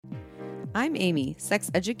I'm Amy, sex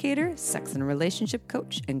educator, sex and relationship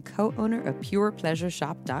coach, and co-owner of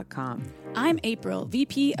PurePleasureShop.com. I'm April,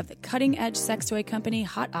 VP of the cutting-edge sex toy company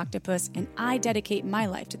Hot Octopus, and I dedicate my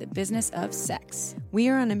life to the business of sex. We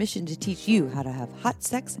are on a mission to teach you how to have hot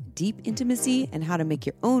sex, deep intimacy, and how to make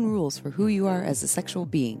your own rules for who you are as a sexual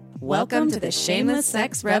being. Welcome to the Shameless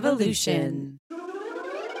Sex Revolution.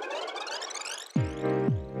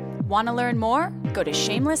 Want to learn more? Go to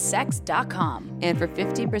shamelesssex.com. And for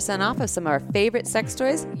 15% off of some of our favorite sex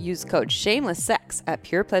toys, use code SHAMELESSSEX at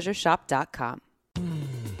PurePleasureShop.com.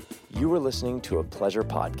 You are listening to a pleasure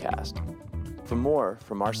podcast. For more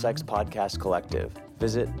from our sex podcast collective,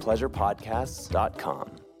 visit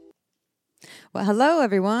pleasurepodcasts.com. Well, hello,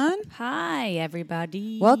 everyone. Hi,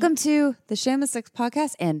 everybody. Welcome to the Shameless Sex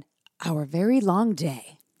Podcast and our very long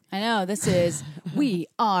day. I know, this is, we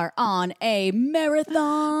are on a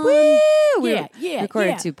marathon. Woo! We Yeah.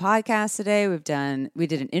 recorded 2 podcasts today. We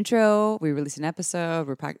did an intro. We released an episode.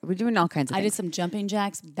 We're doing all kinds of things. I did some jumping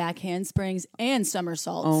jacks, back handsprings, and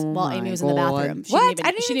somersaults Oh while my Amy was in the bathroom. God. What?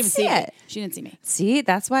 I didn't she even didn't see it. She didn't see me. See,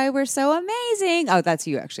 that's why we're so amazing. Oh, that's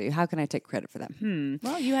you, actually. How can I take credit for that?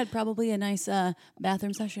 Well, you had probably a nice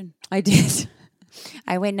bathroom session. I did.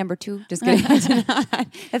 I went number 2. Just kidding.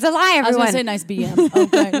 It's a lie, everyone. I was going to say nice BM.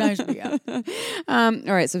 Okay, nice BM.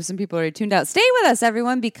 All right, so some people are tuned out. Stay with us,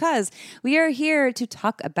 everyone, because we are here to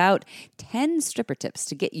talk about 10 stripper tips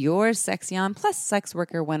to get your sexy on, plus Sex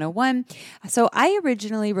Worker 101. So I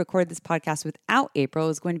originally recorded this podcast without April. It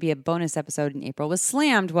was going to be a bonus episode, and April was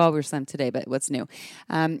slammed. Well, we were slammed today, but what's new?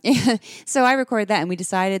 So I recorded that, and we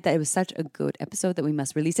decided that it was such a good episode that we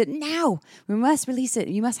must release it now. We must release it.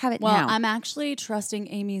 You must have it now. Well, I'm actually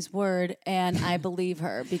trusting Amy's word, and I believe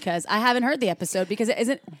her because I haven't heard the episode because it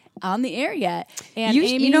isn't on the air yet. And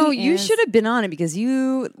you should have been on it because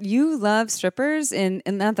you love strippers, and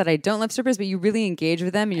not that I don't love strippers, but you really engage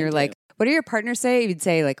with them, and you're like, what do your partners say? You'd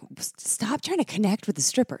say like, stop trying to connect with the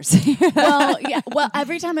strippers. Well,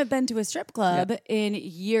 every time I've been to a strip club in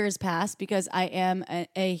years past, because I am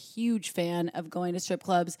a huge fan of going to strip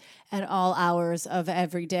clubs at all hours of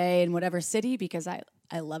every day in whatever city, because I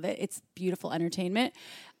love it. It's beautiful entertainment.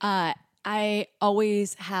 I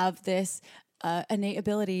always have this innate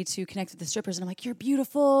ability to connect with the strippers. And I'm like, you're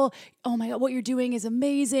beautiful. Oh my God, what you're doing is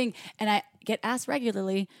amazing. And I get asked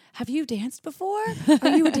regularly, have you danced before? Are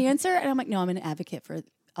you a dancer? And I'm like, no, I'm an advocate for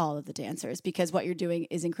all of the dancers because what you're doing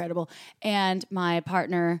is incredible. And my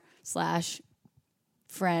partner /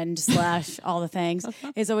 friend / all the things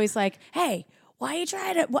is always like, hey, why are you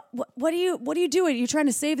trying to, what are you doing? You're trying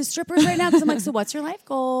to save the strippers right now? Because I'm like, so what's your life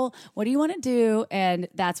goal? What do you want to do? And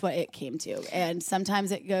that's what it came to. And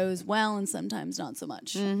sometimes it goes well and sometimes not so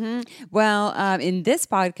much. Mm-hmm. Well, in this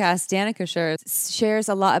podcast, Danica shares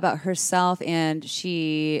a lot about herself, and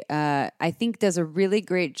she, I think, does a really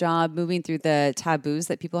great job moving through the taboos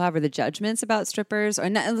that people have or the judgments about strippers, or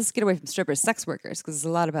not, let's get away from strippers, sex workers, because there's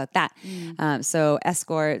a lot about that. So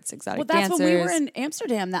escorts, exotic dancers. Well, that's when we were in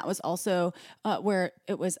Amsterdam. That was also where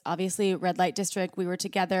it was obviously red light district. We were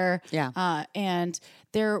together. Yeah. And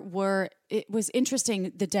it was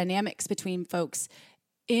interesting, the dynamics between folks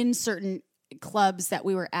in certain clubs that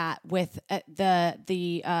we were at with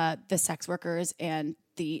the sex workers and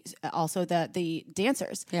also the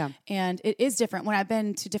dancers. Yeah. And it is different. When I've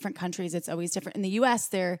been to different countries, it's always different. In the US,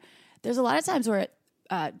 there's a lot of times where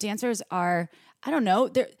dancers are, I don't know,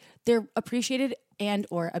 they're appreciated and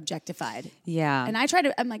or objectified. Yeah. And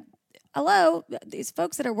I'm like, hello, these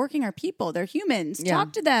folks that are working are people. They're humans. Yeah.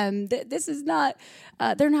 Talk to them. This is not,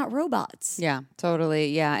 they're not robots. Yeah, totally.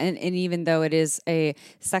 Yeah. And even though it is a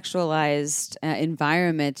sexualized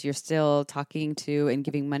environment, you're still talking to and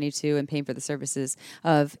giving money to and paying for the services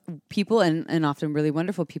of people and often really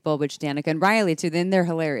wonderful people, which Danica and Riley too, then they're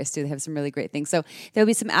hilarious too. They have some really great things. So there'll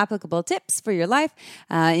be some applicable tips for your life.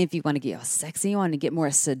 If you want to get sexy, you want to get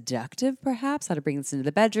more seductive perhaps, how to bring this into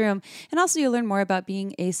the bedroom. And also you'll learn more about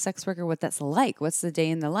being a sex worker, what that's like. What's the day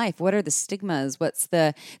in the life? What are the stigmas? What's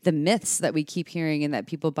the myths that we keep hearing and that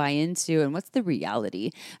people buy into? And what's the reality?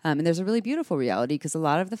 And there's a really beautiful reality because a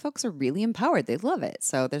lot of the folks are really empowered. They love it.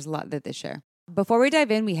 So there's a lot that they share. Before we dive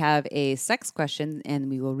in, we have a sex question and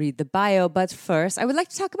we will read the bio. But first, I would like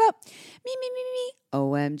to talk about me,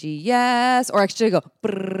 OMG, yes. Or actually go,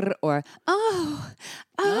 brrr, or oh.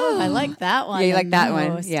 I like that one. Yeah, you like that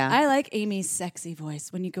one. Yeah. I like Amy's sexy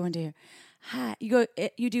voice when you go into your, hi. You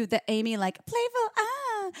do the Amy like playful,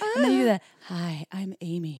 and then you do the Hi, I'm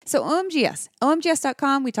Amy. So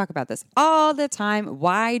OMGS.com, we talk about this all the time.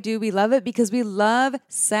 Why do we love it? Because we love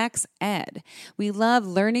sex ed. We love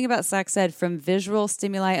learning about sex ed from visual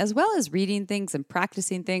stimuli as well as reading things and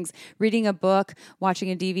practicing things. Reading a book,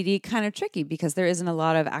 watching a DVD, kind of tricky because there isn't a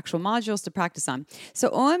lot of actual modules to practice on. So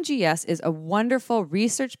OMGS is a wonderful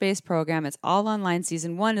research-based program. It's all online.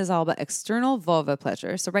 Season 1 is all about external vulva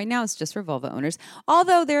pleasure. So right now it's just for vulva owners,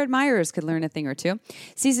 although their admirers could learn a thing or two.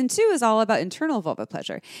 Season 2 is all about internal vulva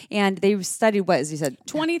pleasure. And they studied what, as you said,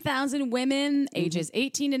 20,000 women ages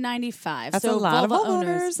 18 to 95. That's so a lot of vulva vulva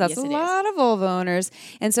owners. That's yes, a it is. lot of vulva owners.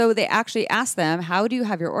 And so they actually asked them, how do you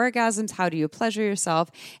have your orgasms? How do you pleasure yourself?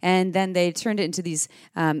 And then they turned it into these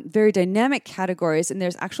very dynamic categories. And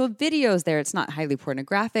there's actual videos there. It's not highly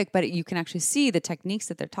pornographic, but you can actually see the techniques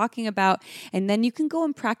that they're talking about. And then you can go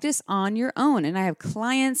and practice on your own. And I have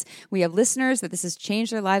clients, we have listeners that this has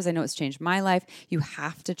changed their lives. I know it's changed my life. You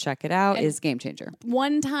have to check it out. It's game changer.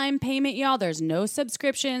 One-time payment, y'all. There's no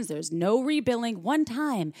subscriptions. There's no rebilling. One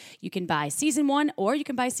time. You can buy season 1 or you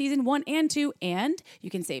can buy season 1 and 2, and you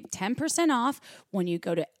can save 10% off when you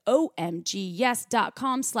go to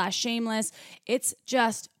omgyes.com/shameless. It's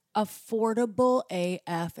just affordable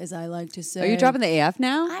AF, as I like to say. Are you dropping the AF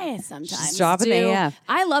now? I sometimes She's dropping do. the AF.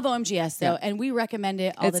 I love OMGS though, and we recommend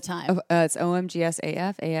it all the time. It's OMGS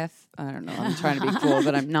AF. I don't know. I'm trying to be cool,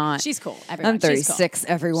 but I'm not. She's cool, everyone. I'm 36,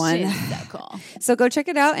 everyone. She's so cool. So go check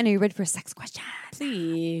it out. And are you ready for a sex question?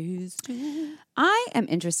 Please. I am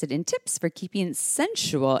interested in tips for keeping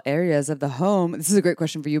sensual areas of the home. This is a great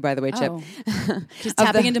question for you, by the way, Chip. Oh. Just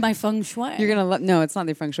tapping into my feng shui. You're going to love, no, it's not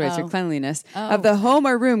the feng shui, it's your cleanliness of the home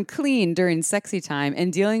or room clean during sexy time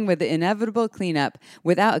and dealing with the inevitable cleanup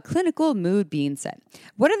without a clinical mood being set.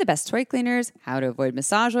 What are the best toy cleaners? How to avoid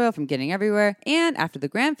massage oil from getting everywhere? And after the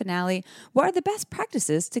grand finale, what are the best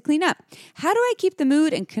practices to clean up? How do I keep the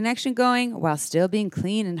mood and connection going while still being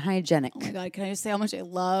clean and hygienic? Oh my God, can I just say how much I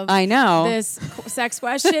love this sex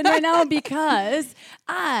question right now? Because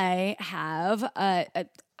I have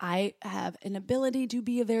I have an ability to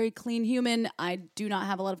be a very clean human. I do not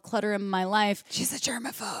have a lot of clutter in my life. She's a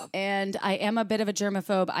germaphobe. And I am a bit of a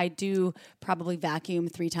germaphobe. I do probably vacuum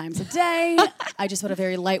 3 times a day. I just bought a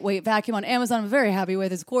very lightweight vacuum on Amazon. I'm very happy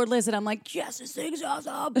with it. It's cordless. And I'm like, yes, this thing's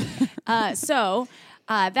awesome.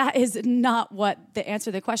 That is not what the answer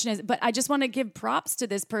to the question is, but I just want to give props to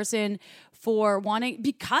this person for wanting,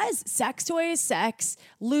 because sex toys, sex,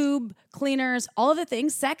 lube, cleaners, all of the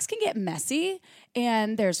things, sex can get messy,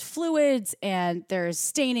 and there's fluids, and there's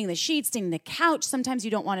staining the sheets, staining the couch. Sometimes you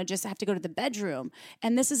don't want to just have to go to the bedroom.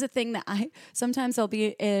 And this is a thing that sometimes I'll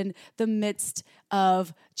be in the midst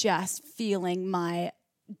of just feeling my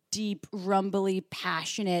deep, rumbly,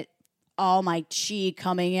 passionate, all my chi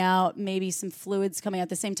coming out, maybe some fluids coming out at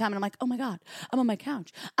the same time. And I'm like, oh my God, I'm on my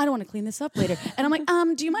couch. I don't want to clean this up later. And I'm like,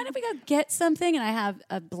 do you mind if we go get something? And I have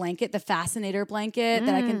a blanket, the Fascinator blanket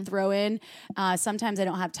that I can throw in. Sometimes I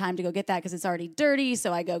don't have time to go get that because it's already dirty.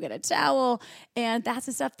 So I go get a towel. And that's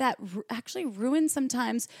the stuff that actually ruins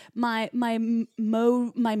sometimes my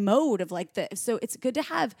mode of like the. So it's good to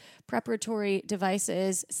have preparatory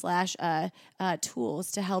devices /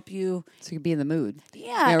 tools to help you. So you can be in the mood.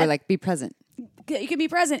 Yeah. Or like be present. You can be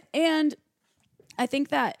present. And I think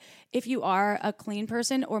that if you are a clean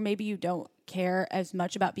person, or maybe you don't care as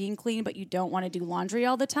much about being clean, but you don't want to do laundry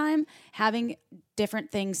all the time, having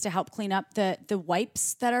different things to help clean up the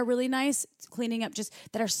wipes that are really nice, cleaning up just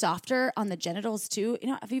that are softer on the genitals too. You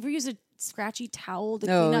know, have you ever used a scratchy towel to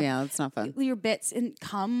clean up? Yeah, that's not fun. Your bits and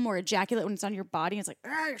cum or ejaculate when it's on your body. It's like,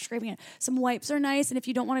 you're scraping it. Some wipes are nice. And if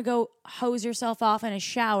you don't want to go hose yourself off in a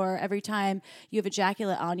shower every time you have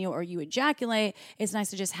ejaculate on you or you ejaculate, it's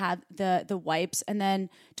nice to just have the wipes. And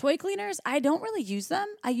then toy cleaners, I don't really use them.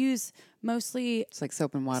 I use mostly it's like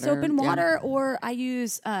soap and water. Or I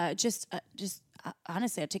use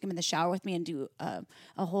honestly, I take them in the shower with me and do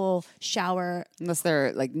a whole shower. Unless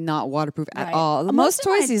they're like not waterproof at Right. all. Most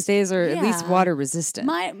toys these days are at least water resistant.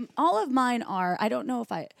 All of mine are. I don't know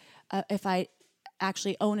if I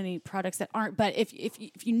actually own any products that aren't, but if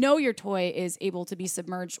you know your toy is able to be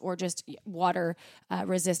submerged or just water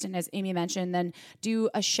resistant, as Amy mentioned, then do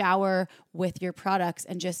a shower with your products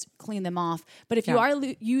and just clean them off. But if you are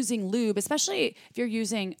using lube, especially if you're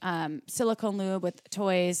using silicone lube with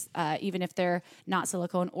toys, even if they're not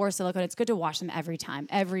silicone or silicone, it's good to wash them every time,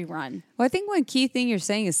 every run. Well, I think one key thing you're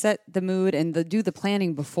saying is set the mood and do the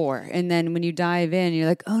planning before. And then when you dive in, you're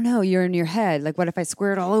like, oh no, you're in your head. Like, what if I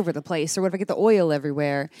squirt all over the place? Or what if I get the oil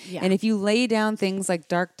everywhere? Yeah. And if you lay down things like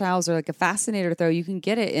dark towels or like a Fascinator throw, you can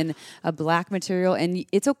get it in a black material. And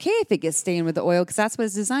it's okay if it gets stained with the oil because that's what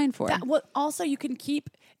it's designed for. Also, you can keep,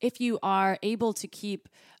 if you are able to keep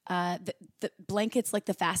the blankets, like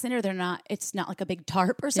the fascinator, it's not like a big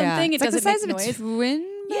tarp or something. It's It like doesn't the size make of noise. a twin.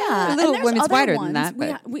 Yeah, a little. and there's It's other wider ones than that,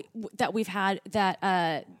 but that we've had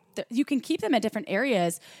that you can keep them at different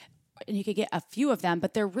areas, and you could get a few of them,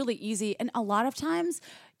 but they're really easy. And a lot of times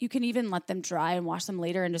you can even let them dry and wash them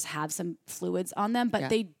later and just have some fluids on them. But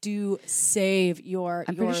they do save your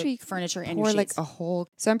furniture and your sheets. Like a whole.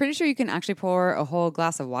 So I'm pretty sure you can actually pour a whole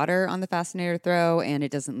glass of water on the fascinator throw and it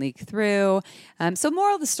doesn't leak through. So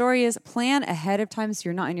moral of the story is plan ahead of time so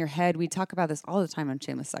you're not in your head. We talk about this all the time on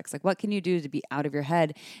Shameless Sex. Like what can you do to be out of your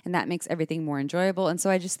head? And that makes everything more enjoyable. And so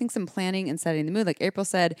I just think some planning and setting the mood. Like April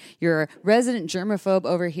said, you're a resident germaphobe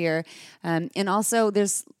over here. And also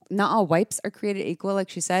there's not all wipes are created equal, like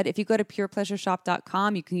she said. If you go to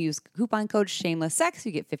purepleasureshop.com, you can use coupon code SHAMELESSSEX.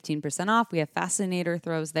 You get 15% off. We have fascinator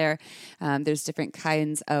throws there. There's different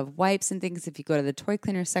kinds of wipes and things. If you go to the toy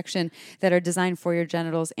cleaner section that are designed for your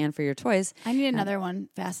genitals and for your toys. I need another one,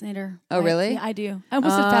 fascinator. Oh, really? Yeah, I do. I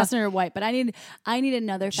almost said fascinator wipe, but I need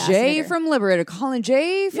another fascinator. Jay from Liberator. Calling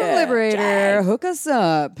Jay from Liberator. Jay. Hook us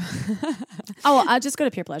up. Well, I'll just go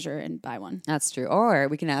to Pure Pleasure and buy one. That's true. Or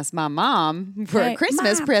we can ask my mom for a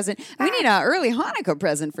Christmas present. We need an early Hanukkah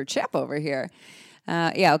present for Chip over here.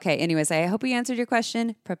 Okay. Anyways, I hope we answered your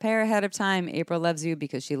question. Prepare ahead of time. April loves you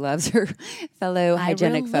because she loves her fellow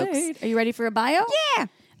hygienic folks. Are you ready for a bio? Yeah.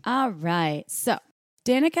 All right. So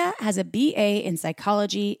Danica has a BA in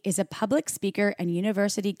psychology, is a public speaker and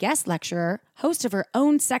university guest lecturer, host of her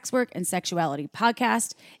own sex work and sexuality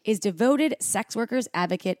podcast, is devoted sex workers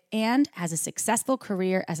advocate, and has a successful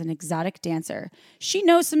career as an exotic dancer. She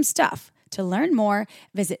knows some stuff. To learn more,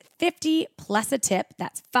 visit 50 plus a tip,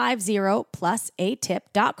 that's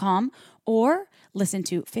 50plusatip.com, or listen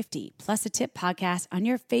to 50 plus a tip podcast on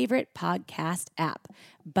your favorite podcast app.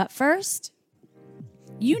 But first,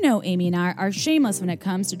 you know Amy and I are shameless when it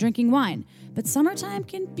comes to drinking wine, but summertime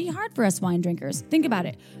can be hard for us wine drinkers. Think about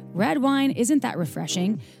it. Red wine isn't that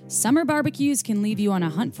refreshing. Summer barbecues can leave you on a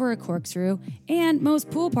hunt for a corkscrew, and most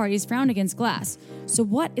pool parties frown against glass. So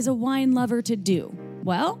what is a wine lover to do?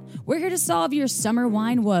 Well, we're here to solve your summer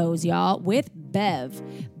wine woes, y'all, with Bev.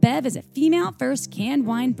 Bev is a female-first canned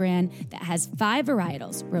wine brand that has 5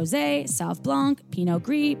 varietals: rosé, sauv blanc, pinot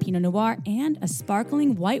gris, pinot noir, and a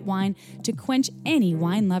sparkling white wine to quench any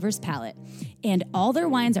wine lover's palate. And all their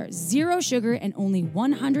wines are 0 sugar and only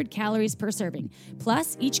 100 calories per serving.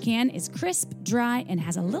 Plus, each can is crisp, dry, and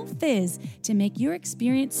has a little fizz to make your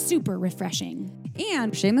experience super refreshing.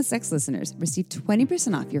 And Shameless Sex listeners receive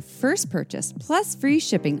 20% off your first purchase plus free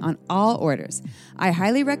shipping on all orders. I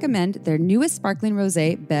highly recommend their newest sparkling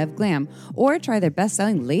rosé, Bev Glam, or try their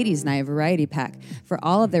best-selling Ladies Night variety pack for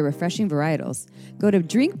all of their refreshing varietals. Go to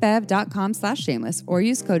drinkbev.com/shameless or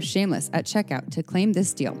use code shameless at checkout to claim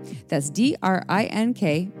this deal. That's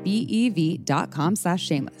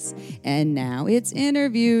drinkbev.com/shameless. And now it's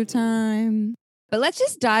interview time. But let's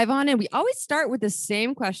just dive on in. We always start with the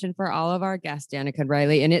same question for all of our guests, Danica and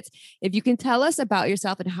Riley. And it's if you can tell us about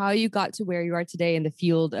yourself and how you got to where you are today in the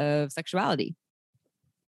field of sexuality.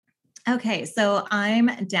 Okay, so I'm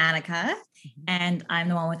Danica, and I'm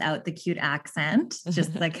the one without the cute accent,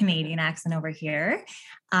 just the Canadian accent over here.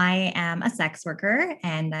 I am a sex worker,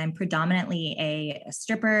 and I'm predominantly a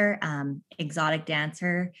stripper, exotic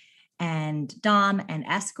dancer, and dom and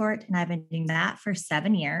escort, and I've been doing that for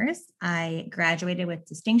 7 years. I graduated with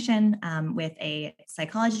distinction with a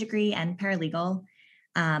psychology degree and paralegal.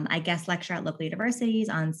 I guest lecture at local universities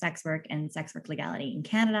on sex work and sex work legality in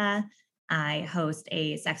Canada. I host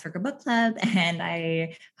a sex worker book club, and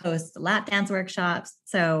I host lap dance workshops.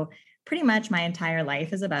 So pretty much my entire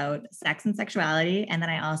life is about sex and sexuality. And then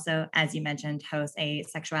I also, as you mentioned, host a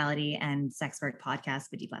sexuality and sex work podcast,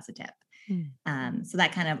 50 plus a tip. So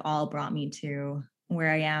that kind of all brought me to where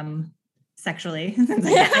I am sexually.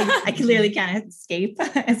 I clearly can't escape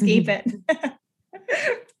it.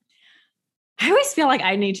 I always feel like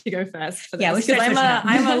I need to go first for this. Yeah, because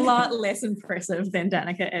I'm a lot less impressive than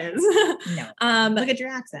Danica is. No, look at your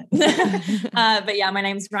accent. But yeah, my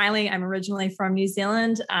name's Riley. I'm originally from New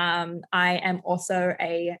Zealand. I am also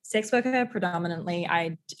a sex worker. Predominantly,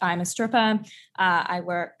 I'm a stripper. I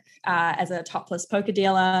work as a topless poker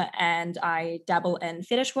dealer, and I dabble in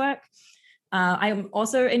fetish work. I'm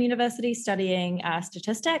also in university studying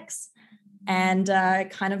statistics. And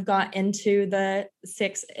kind of got into the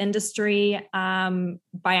sex industry by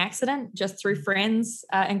accident, just through friends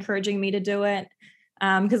encouraging me to do it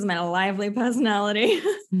because I'm a lively personality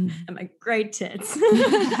and my great tits.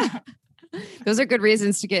 Those are good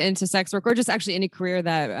reasons to get into sex work, or just actually any career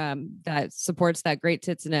that that supports that great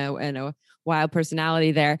tits and a wild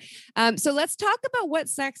personality there. So let's talk about what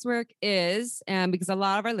sex work is, because a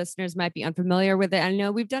lot of our listeners might be unfamiliar with it. I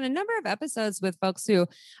know we've done a number of episodes with folks who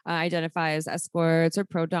identify as escorts or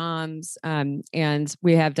pro doms, and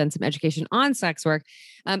we have done some education on sex work.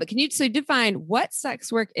 But can you define what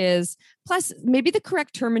sex work is, plus maybe the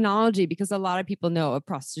correct terminology, because a lot of people know of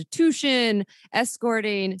prostitution,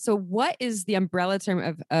 escorting. So what is the umbrella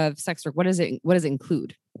term of sex work? What does it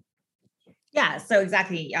include? Yeah, so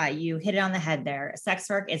exactly. You hit it on the head there. Sex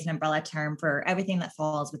work is an umbrella term for everything that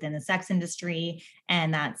falls within the sex industry.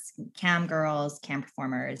 And that's cam girls, cam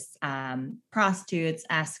performers, prostitutes,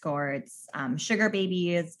 escorts, sugar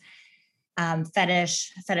babies,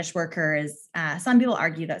 fetish workers. Some people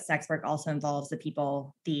argue that sex work also involves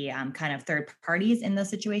the kind of third parties in those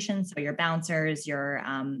situations. So your bouncers, your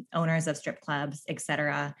owners of strip clubs,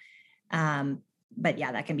 etc. But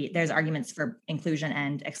yeah, there's arguments for inclusion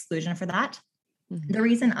and exclusion for that. Mm-hmm. The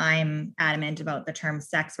reason I'm adamant about the term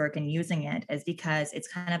sex work and using it is because it's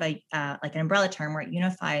kind of like an umbrella term where it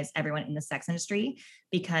unifies everyone in the sex industry,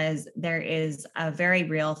 because there is a very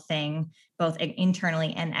real thing, both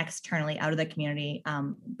internally and externally out of the community,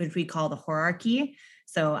 which we call the hierarchy.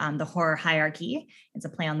 So the horror hierarchy, it's a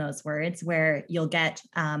play on those words, where you'll get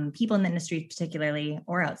people in the industry, particularly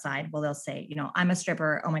or outside, well, they'll say, I'm a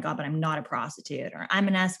stripper. Oh my God, but I'm not a prostitute. Or I'm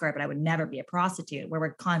an escort, but I would never be a prostitute, where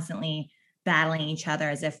we're constantly battling each other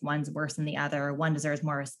as if one's worse than the other, or one deserves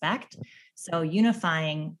more respect. So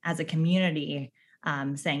unifying as a community,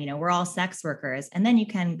 saying, we're all sex workers. And then you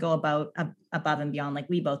can go above and beyond, like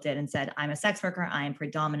we both did, and said, I'm a sex worker. I am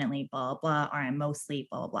predominantly blah, blah, or I'm mostly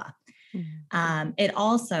blah, blah, blah. Mm-hmm. It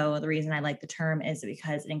also, the reason I like the term is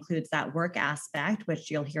because it includes that work aspect,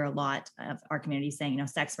 which you'll hear a lot of our community saying,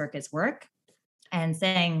 sex work is work, and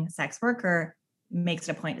saying sex worker makes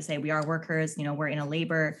it a point to say we are workers, we're in a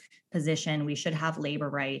labor position. We should have labor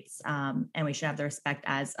rights, and we should have the respect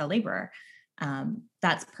as a laborer.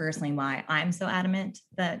 That's personally why I'm so adamant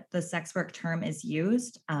that the sex work term is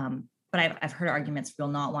used. But I've heard arguments for people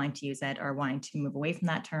not wanting to use it or wanting to move away from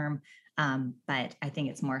that term. But I think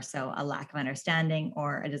it's more so a lack of understanding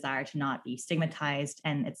or a desire to not be stigmatized.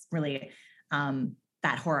 And it's really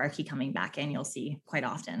that hierarchy coming back in, you'll see quite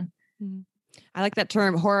often. Mm-hmm. I like that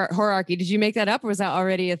term, hierarchy. Did you make that up, or was that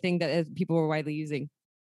already a thing that people were widely using?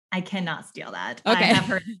 I cannot steal that. Okay. I have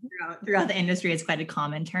heard throughout the industry, it's quite a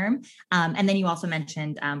common term. And then you also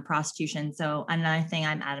mentioned prostitution. So another thing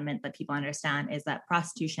I'm adamant that people understand is that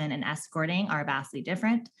prostitution and escorting are vastly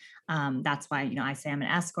different. That's why, I say I'm an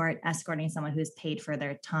escort. Escorting someone who's paid for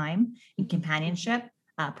their time and companionship.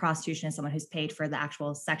 Prostitution is someone who's paid for the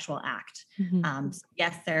actual sexual act. Mm-hmm. So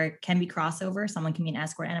yes, there can be crossover. Someone can be an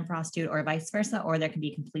escort and a prostitute, or vice versa, or there can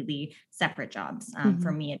be completely separate jobs. Mm-hmm.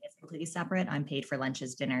 For me, it is completely separate. I'm paid for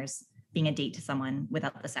lunches, dinners, being a date to someone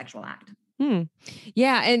without the sexual act.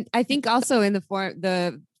 Yeah. And I think also in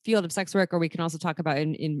the field of sex work, or we can also talk about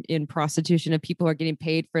in prostitution, of people who are getting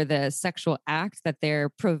paid for the sexual act that they're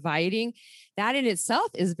providing. That in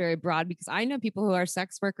itself is very broad, because I know people who are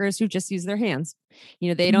sex workers who just use their hands.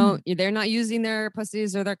 They're not using their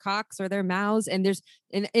pussies or their cocks or their mouths. And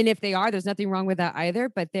if they are, there's nothing wrong with that either.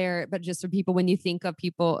 But just for people, when you think of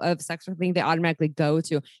people of sex work, they automatically go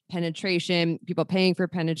to penetration, people paying for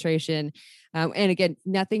penetration. And again,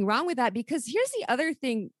 nothing wrong with that, because here's the other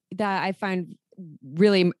thing that I find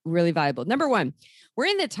really, really valuable. Number one, we're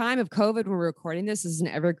in the time of COVID when we're recording this. This is an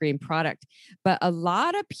evergreen product, but a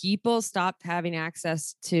lot of people stopped having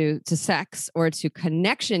access to sex or to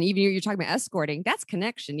connection. Even you're talking about escorting, that's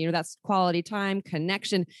connection. That's quality time,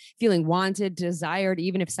 connection, feeling wanted, desired,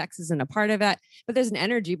 even if sex isn't a part of it. But there's an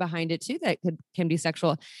energy behind it too that can be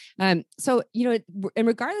sexual. So, and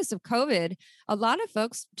regardless of COVID, a lot of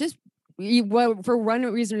folks just for one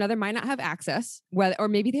reason or another might not have access, or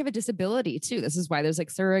maybe they have a disability too. This is why there's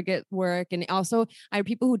like surrogate work. And also I have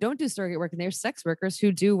people who don't do surrogate work, and they're sex workers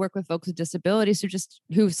who do work with folks with disabilities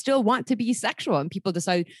who still want to be sexual, and people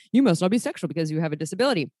decide you must not be sexual because you have a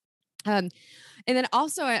disability. And then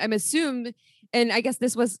also I'm assumed, and I guess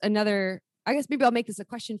this was another, I guess maybe I'll make this a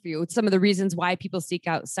question for you. It's some of the reasons why people seek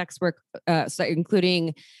out sex work,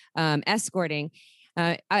 including escorting.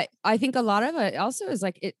 I think a lot of it also is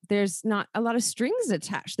there's not a lot of strings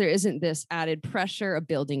attached. There isn't this added pressure of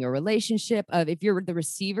building a relationship of, if you're the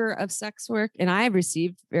receiver of sex work, and I have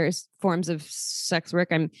received various forms of sex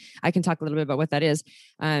work. I can talk a little bit about what that is.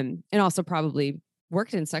 And also probably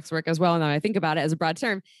worked in sex work as well. Now I think about it as a broad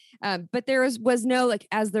term. But there was no, like,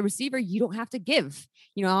 as the receiver, you don't have to give,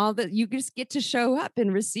 all that, you just get to show up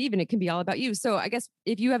and receive, and it can be all about you. So I guess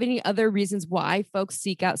if you have any other reasons why folks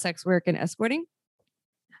seek out sex work and escorting.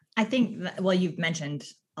 I think well, you've mentioned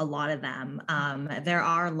a lot of them. There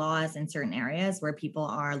are laws in certain areas where people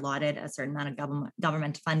are allotted a certain amount of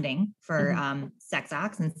government funding for sex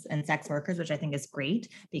acts and sex workers, which I think is great,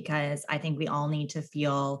 because I think we all need to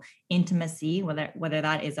feel intimacy, whether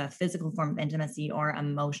that is a physical form of intimacy or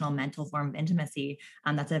emotional, mental form of intimacy.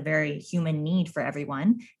 That's a very human need for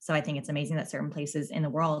everyone. So I think it's amazing that certain places in the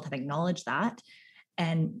world have acknowledged that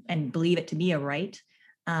and believe it to be a right.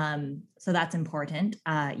 So that's important.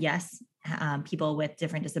 Yes, people with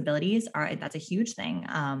different disabilities that's a huge thing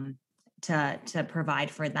to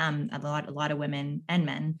provide for them. A lot of women and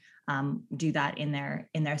men do that in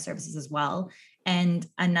their services as well. And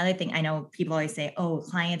another thing, I know people always say, oh,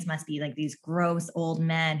 clients must be like these gross old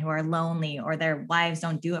men who are lonely, or their wives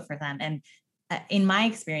don't do it for them. And in my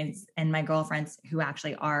experience, and my girlfriends who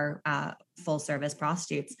actually are full service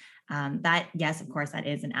prostitutes, that, yes, of course, that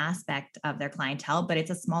is an aspect of their clientele, but it's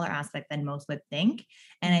a smaller aspect than most would think.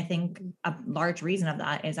 And I think a large reason of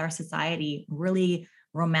that is our society really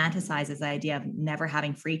romanticizes the idea of never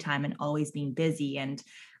having free time and always being busy, and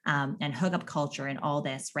hookup culture and all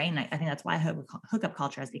this, right? And I think that's why hookup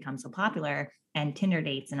culture has become so popular, and Tinder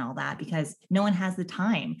dates and all that, because no one has the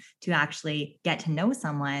time to actually get to know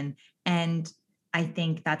someone. And I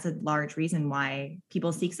think that's a large reason why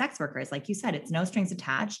people seek sex workers. Like you said, it's no strings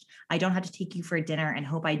attached. I don't have to take you for dinner and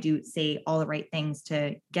hope I do say all the right things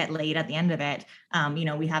to get laid at the end of it.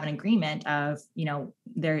 We have an agreement of,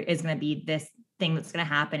 there is going to be this thing that's going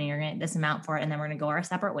to happen, and you're going to get this amount for it, and then we're going to go our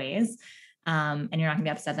separate ways. And you're not going to be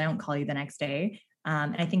upset that I don't call you the next day.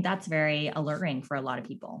 And I think that's very alluring for a lot of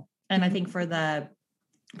people. And I think for the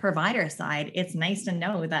provider side, it's nice to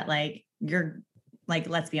know that, like, you're, like,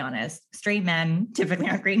 let's be honest, straight men typically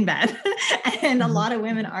aren't great in bed. And a lot of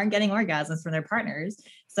women aren't getting orgasms from their partners.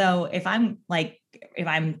 So if I'm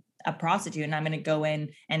a prostitute and I'm going to go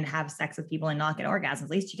in and have sex with people and not get orgasms, at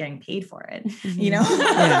least you're getting paid for it.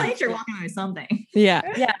 At least you're walking away with something. Yeah.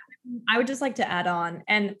 I would just like to add on,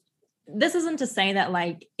 and this isn't to say that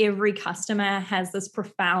like every customer has this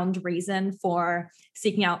profound reason for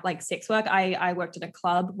seeking out like sex work. I worked at a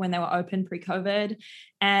club when they were open pre-COVID,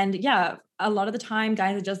 and yeah, a lot of the time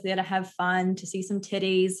guys are just there to have fun, to see some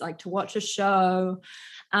titties, like to watch a show.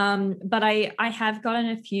 But I have gotten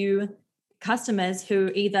a few customers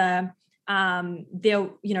who either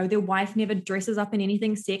their wife never dresses up in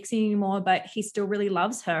anything sexy anymore, but he still really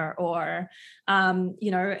loves her, or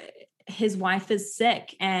his wife is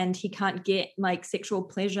sick and he can't get like sexual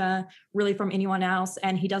pleasure really from anyone else,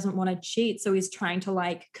 and he doesn't want to cheat, so he's trying to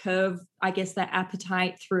like curb, I guess, that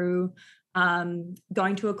appetite through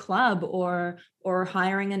going to a club or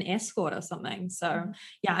hiring an escort or something. So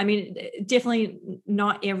yeah, I mean, definitely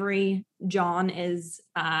not every John is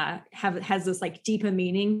has this like deeper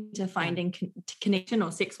meaning to finding connection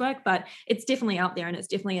or sex work, but it's definitely out there, and it's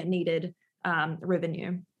definitely a needed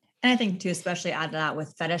revenue. And I think too, especially add to that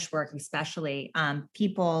with fetish work, especially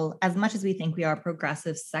people, as much as we think we are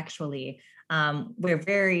progressive sexually, we're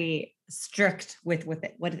very strict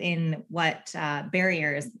within what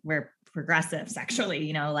barriers we're progressive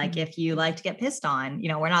sexually. Like if you like to get pissed on,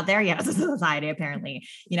 we're not there yet as a society, apparently.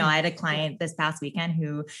 I had a client this past weekend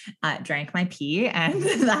who drank my pee, and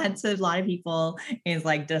that to a lot of people is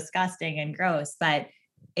like disgusting and gross, but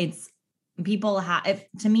it's, people have,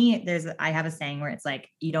 to me, I have a saying where it's like,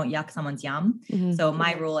 you don't yuck someone's yum. Mm-hmm. So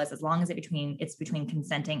my rule is, as long as it's between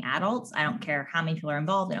consenting adults, I don't care how many people are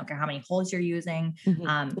involved. I don't care how many holes you're using,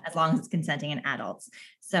 as long as it's consenting and adults.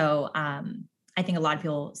 So, I think a lot of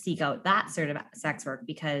people seek out that sort of sex work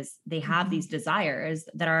because they have these desires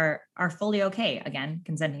that are fully okay. Again,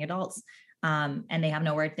 consenting adults. And they have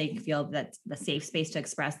nowhere they feel that's the safe space to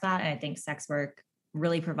express that. And I think sex work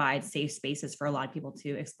really provides safe spaces for a lot of people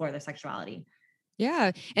to explore their sexuality.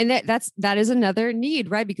 Yeah. And that is another need,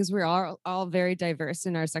 right? Because we're all very diverse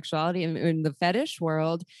in our sexuality, and in the fetish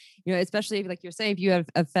world, especially like you're saying, if you have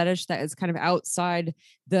a fetish that is kind of outside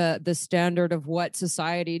the standard of what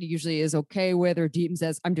society usually is okay with, or deems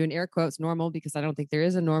as, I'm doing air quotes, normal, because I don't think there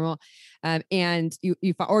is a normal. And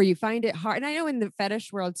you find it hard. And I know in the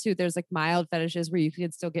fetish world too, there's like mild fetishes where you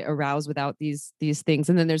can still get aroused without these things.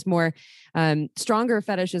 And then there's more stronger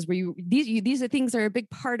fetishes where these are things that are a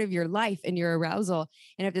big part of your life and your arousal.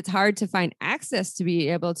 And if it's hard to find access to be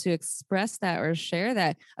able to express that or share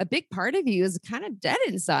that, a big part of you is kind of dead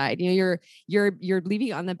inside. You're leaving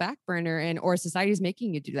it on the back burner, or society's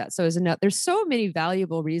making you do that. So there's so many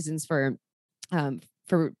valuable reasons for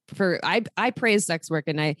I praise sex work,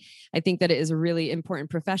 and I think that it is a really important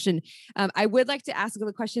profession. I would like to ask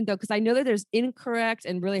the question though, because I know that there's incorrect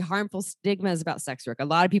and really harmful stigmas about sex work. A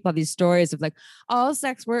lot of people have these stories of like, all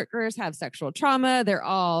sex workers have sexual trauma. They're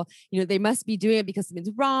all, they must be doing it because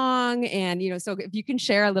something's wrong. And, so if you can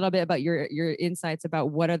share a little bit about your insights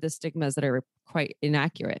about what are the stigmas that are quite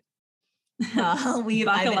inaccurate. I've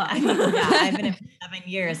been in for 7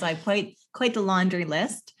 years, so I've quite the laundry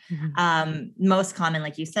list. Most common,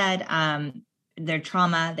 like you said, their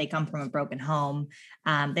trauma, they come from a broken home.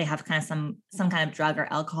 They have kind of some kind of drug or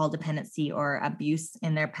alcohol dependency or abuse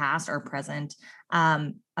in their past or present.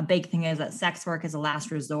 A big thing is that sex work is a last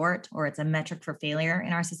resort, or it's a metric for failure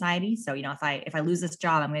in our society. So, if I lose this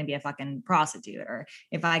job, I'm going to be a fucking prostitute. Or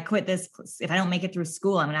if I quit this, if I don't make it through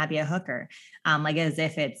school, I'm going to be a hooker. Like as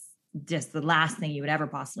if it's just the last thing you would ever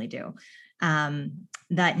possibly do.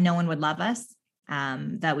 That no one would love us.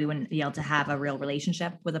 That we wouldn't be able to have a real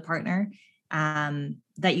relationship with a partner,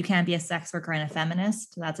 that you can't be a sex worker and a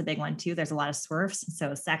feminist. That's a big one too. There's a lot of swerves.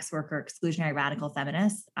 So sex worker, exclusionary radical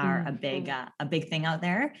feminists are a big thing out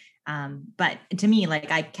there. But to me, like,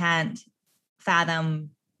 I can't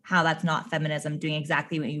fathom how that's not feminism, doing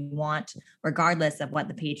exactly what you want, regardless of what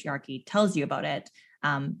the patriarchy tells you about it.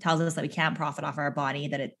 Tells us that we can't profit off our body,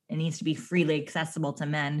 that it needs to be freely accessible to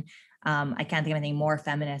men. I can't think of anything more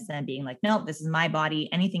feminist than being like, no, this is my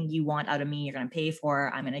body. Anything you want out of me, you're going to pay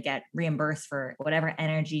for. I'm going to get reimbursed for whatever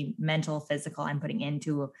energy, mental, physical, I'm putting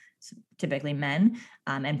into typically men,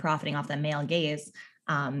 and profiting off the male gaze.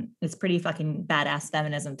 It's pretty fucking badass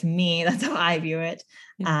feminism to me. That's how I view it.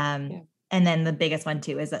 And then the biggest one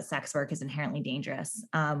too is that sex work is inherently dangerous,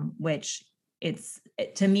 which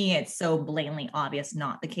to me, it's so blatantly obvious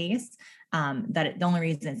not the case. The only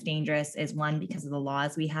reason it's dangerous is, one, because of the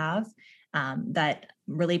laws we have that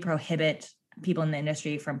really prohibit people in the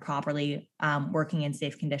industry from properly working in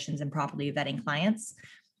safe conditions and properly vetting clients.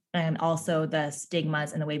 And also the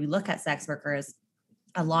stigmas and the way we look at sex workers.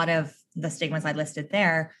 A lot of the stigmas I listed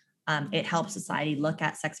there, it helps society look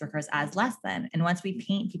at sex workers as less than. And once we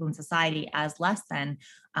paint people in society as less than,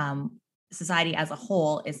 society as a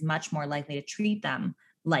whole is much more likely to treat them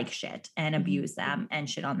like shit and abuse them and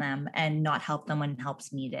shit on them and not help them when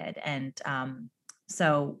help's needed. And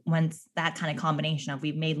so once that kind of combination of,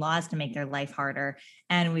 we've made laws to make their life harder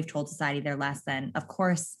and we've told society they're less than, of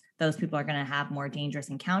course, those people are going to have more dangerous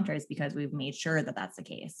encounters because we've made sure that that's the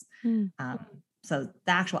case. So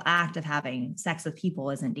the actual act of having sex with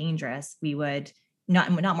people isn't dangerous. We would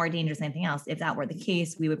not more dangerous than anything else. If that were the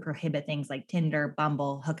case, we would prohibit things like Tinder,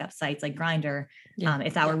 Bumble, hookup sites like Grindr,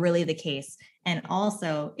 if that were really the case. And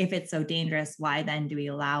also, if it's so dangerous, why then do we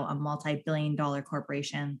allow a multi-billion-dollar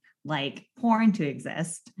corporation like porn to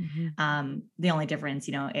exist? The only difference,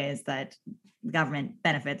 is that the government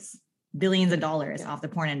benefits billions of dollars off the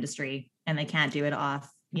porn industry, and they can't do it off,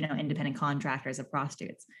 independent contractors of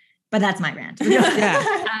prostitutes. But that's my rant.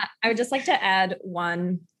 I would just like to add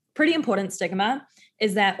one pretty important stigma,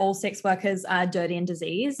 is that all sex workers are dirty and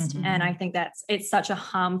diseased. And I think it's such a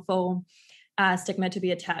harmful stigma to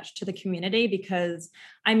be attached to the community, because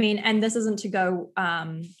and this isn't to go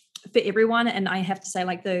for everyone. And I have to say,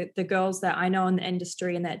 like, the girls that I know in the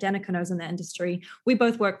industry and that Danica knows in the industry, we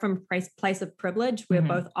both work from a place of privilege. We're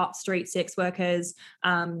both up street sex workers.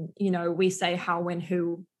 We say how, when,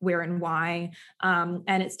 who, where, and why.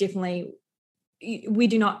 And it's definitely, we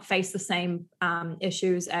do not face the same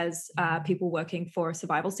issues as people working for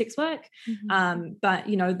survival sex work. But,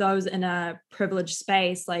 those in a privileged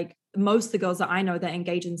space, like most of the girls that I know that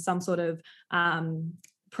engage in some sort of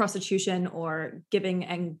prostitution or giving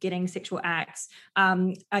and getting sexual acts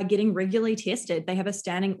are getting regularly tested. They have a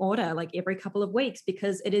standing order like every couple of weeks,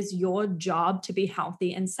 because it is your job to be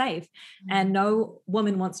healthy and safe. And no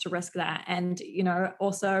woman wants to risk that. And,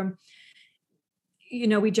 also,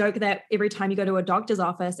 we joke that every time you go to a doctor's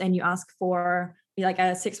office and you ask for, like,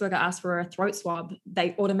 a sex worker asks for a throat swab,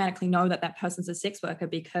 they automatically know that person's a sex worker,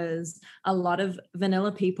 because a lot of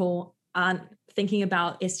vanilla people aren't thinking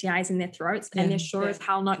about STIs in their throats, and they're sure as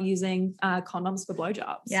hell not using condoms for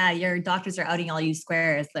blowjobs. Yeah, your doctors are outing all you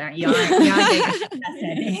squares. You aren't getting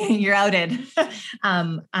tested. You're outed.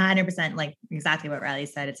 100%, like exactly what Riley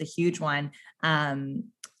said. It's a huge one.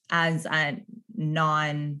 As a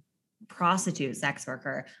non-prostitute sex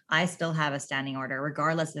worker, I still have a standing order,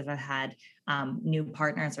 regardless if I've had new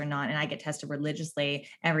partners or not. And I get tested religiously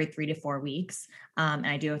every 3 to 4 weeks. And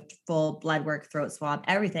I do a full blood work, throat swab,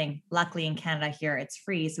 everything. Luckily in Canada here, it's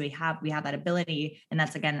free. So we have that ability. And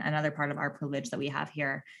that's, again, another part of our privilege that we have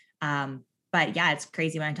here. but yeah, it's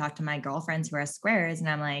crazy when I talk to my girlfriends who are squares and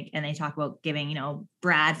I'm like, and they talk about giving,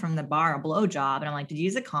 Brad from the bar a blowjob. And I'm like, did you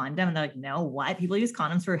use a condom? And they're like, no, what? People use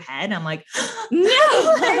condoms for head. And I'm like, no,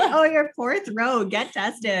 oh, your poor throat, get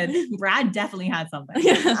tested. Brad definitely had something.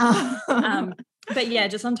 But yeah,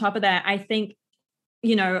 just on top of that, I think,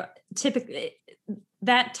 typically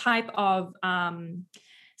that type of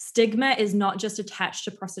stigma is not just attached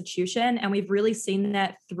to prostitution. And we've really seen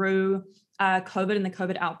that through COVID and the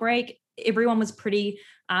COVID outbreak. Everyone was pretty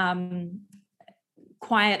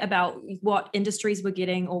quiet about what industries were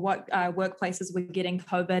getting or what workplaces were getting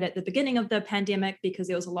COVID at the beginning of the pandemic, because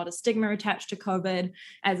there was a lot of stigma attached to COVID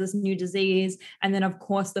as this new disease. And then, of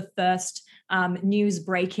course, the first news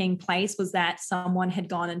breaking place was that someone had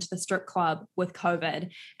gone into the strip club with COVID,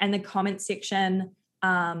 and the comment section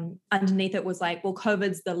underneath it was like, well,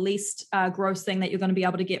 COVID's the least gross thing that you're going to be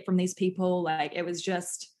able to get from these people. Like, it was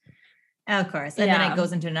just... Of course. And then it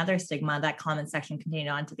goes into another stigma. That comment section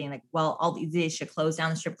continued on to being like, well, all these should close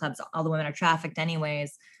down the strip clubs. All the women are trafficked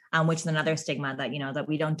anyways, which is another stigma that, that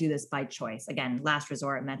we don't do this by choice. Again, last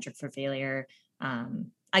resort, metric for failure.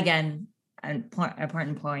 Again, an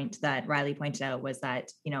important point that Riley pointed out was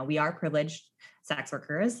that, we are privileged sex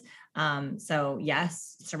workers. So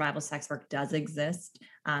yes, survival sex work does exist.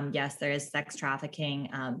 Yes, there is sex trafficking,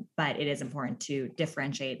 but it is important to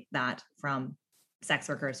differentiate that from sex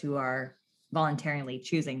workers who are voluntarily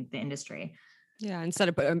choosing the industry. Yeah. Instead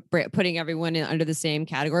of putting everyone under the same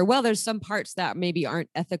category. Well, there's some parts that maybe aren't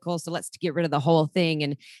ethical. So let's get rid of the whole thing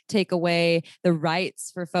and take away the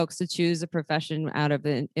rights for folks to choose a profession out of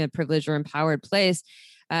a privileged or empowered place.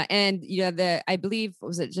 I believe,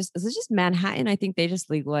 is it just Manhattan? I think they just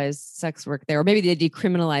legalized sex work there, or maybe they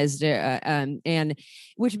decriminalized it. And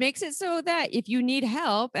which makes it so that if you need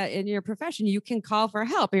help in your profession, you can call for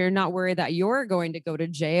help. You're not worried that you're going to go to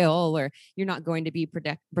jail or you're not going to be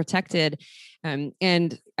protected.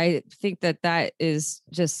 And I think that is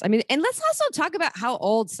just, and let's also talk about how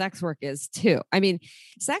old sex work is too.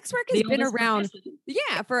 Sex work has been around,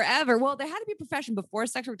 forever. Well, there had to be a profession before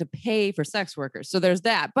sex work to pay for sex workers. So there's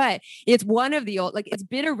that, but it's one of the old, it's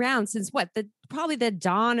been around since probably the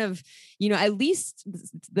dawn of, at least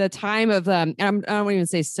the time of, I don't even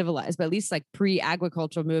say civilized, but at least like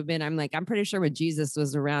pre-agricultural movement. I'm pretty sure when Jesus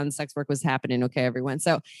was around, sex work was happening. Okay, everyone.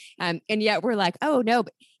 So, and yet we're like, oh no,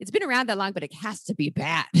 but it's been around that long, but it has to be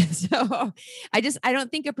bad. So I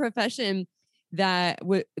don't think a profession that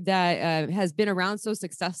has been around so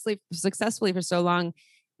successfully for so long.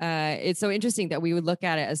 It's so interesting that we would look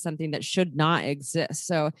at it as something that should not exist.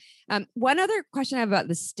 So one other question I have about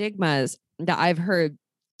the stigmas that I've heard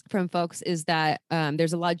from folks is that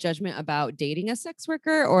there's a lot of judgment about dating a sex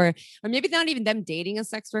worker, or maybe not even them dating a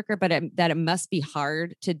sex worker, but that it must be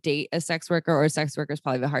hard to date a sex worker, or sex workers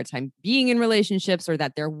probably have a hard time being in relationships, or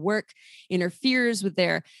that their work interferes with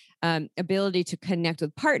their ability to connect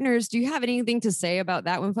with partners. Do you have anything to say about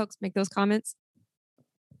that when folks make those comments?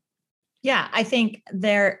 Yeah, I think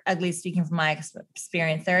there, at least speaking from my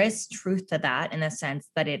experience, there is truth to that in the sense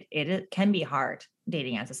that it can be hard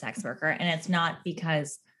dating as a sex worker. And it's not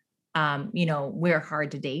because, we're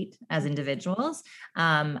hard to date as individuals.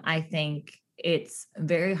 I think it's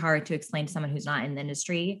very hard to explain to someone who's not in the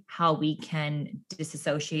industry how we can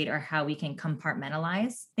disassociate or how we can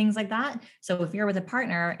compartmentalize things like that. So if you're with a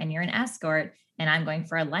partner and you're an escort and I'm going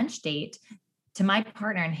for a lunch date, to my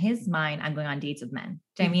partner, in his mind, I'm going on dates with men.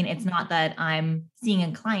 Do you know what I mean? It's not that I'm seeing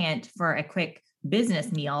a client for a quick business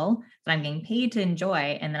meal that I'm getting paid to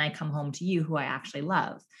enjoy, and then I come home to you who I actually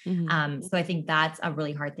love. Mm-hmm. So I think that's a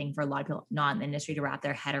really hard thing for a lot of people not in the industry to wrap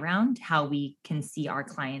their head around, how we can see our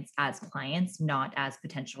clients as clients, not as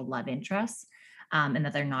potential love interests, and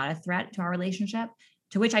that they're not a threat to our relationship.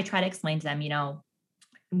 To which I try to explain to them,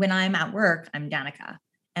 when I'm at work, I'm Danica.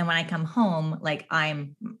 And when I come home,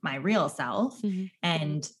 I'm my real self, mm-hmm.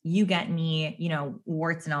 and you get me,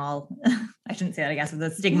 warts and all. I shouldn't say that, I guess, with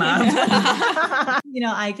a stigma.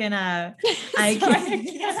 I can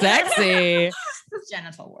sexy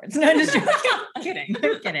genital warts. No, just kidding.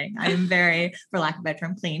 I'm kidding. I'm very, for lack of a better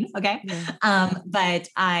term, clean. Okay. Yeah. But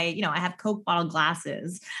I have Coke bottle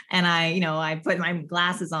glasses, and I put my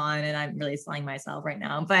glasses on, and I'm really selling myself right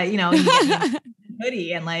now, but you get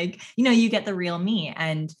hoodie and you get the real me.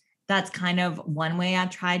 And that's kind of one way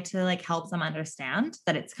I've tried to help them understand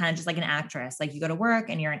that it's kind of just like an actress. You go to work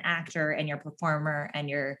and you're an actor and you're a performer and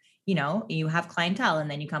you're, you have clientele, and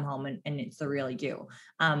then you come home and it's the real you.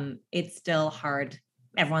 It's still hard.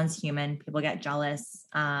 Everyone's human. People get jealous.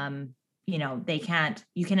 You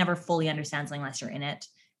can never fully understand something unless you're in it.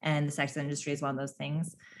 And the sex industry is one of those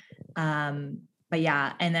things. but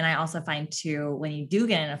yeah. And then I also find too, when you do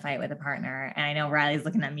get in a fight with a partner, and I know Riley's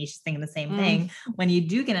looking at me, she's thinking the same thing. When you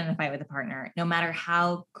do get in a fight with a partner, no matter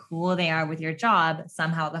how cool they are with your job,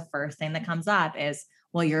 somehow the first thing that comes up is,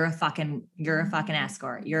 well, you're a fucking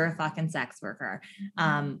escort. You're a fucking sex worker.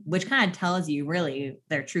 Which kind of tells you really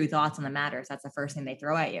their true thoughts on the matters. That's the first thing they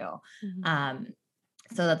throw at you.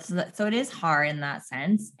 So it is hard in that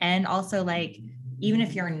sense. And also, like, even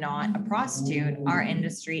if you're not a prostitute, our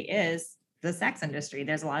industry is the sex industry.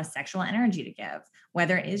 There's a lot of sexual energy to give,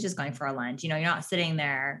 whether it is just going for a lunch. You're not sitting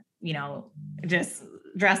there, just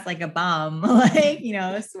dressed like a bum, like,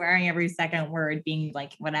 swearing every second word, being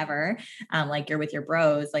like, whatever, like you're with your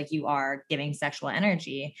bros, like you are giving sexual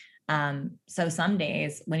energy. So some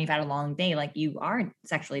days when you've had a long day, like you are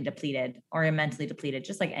sexually depleted or mentally depleted,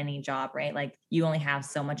 just like any job, right? Like you only have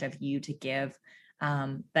so much of you to give.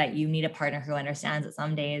 That you need a partner who understands that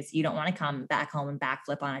some days you don't want to come back home and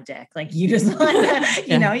backflip on a dick. Like you just want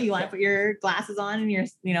to, you want to put your glasses on and you're,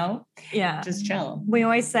 just chill. We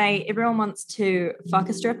always say everyone wants to fuck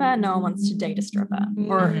a stripper. No one wants to date a stripper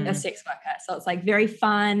or a sex worker. So it's like very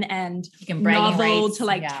fun and you can novel to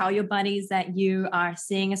like tell your buddies that you are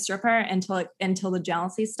seeing a stripper until the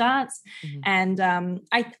jealousy starts. And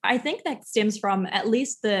I think that stems from at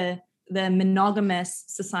least the monogamous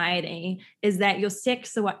society, is that your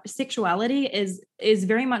sexuality is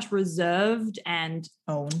very much reserved and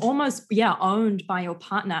owned by your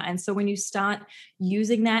partner. And so when you start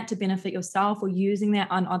using that to benefit yourself or using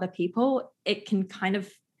that on other people, it can kind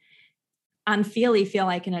of unfairly feel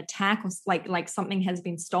like an attack or like something has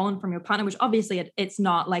been stolen from your partner, which obviously it's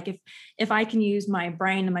not. Like if I can use my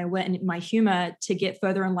brain and my wit and my humor to get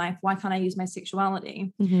further in life, why can't I use my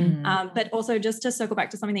sexuality? But also, just to circle back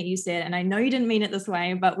to something that you said, and I know you didn't mean it this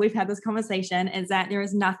way, but we've had this conversation, is that there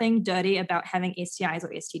is nothing dirty about having STIs or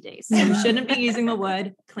STDs. So we shouldn't be using the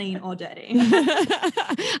word clean or dirty.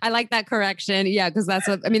 I like that correction. Yeah. Cause that's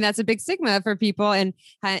a big stigma for people. And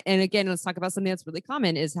again, let's talk about something that's really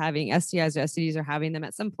common, is having STIs or STDs, or having them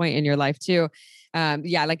at some point in your life too.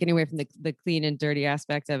 Like anyway, from the clean and dirty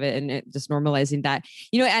aspect of it, and just normalizing that,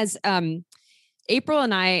 as April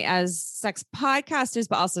and I, as sex podcasters,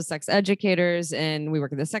 but also sex educators, and we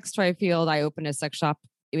work in the sex toy field. I opened a sex shop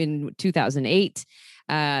in 2008.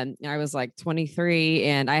 I was like 23,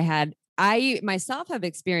 and I myself have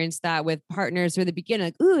experienced that with partners who at the beginning,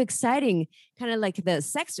 like, ooh, exciting, kind of like the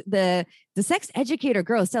sex educator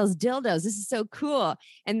girl sells dildos. This is so cool.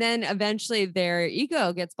 And then eventually their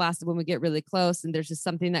ego gets blasted when we get really close. And there's just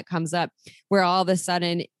something that comes up where all of a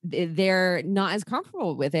sudden they're not as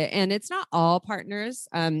comfortable with it. And it's not all partners.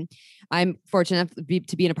 I'm fortunate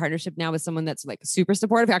to be in a partnership now with someone that's like super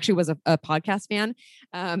supportive. Actually was a podcast fan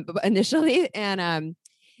initially. And,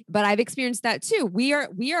 but I've experienced that too. We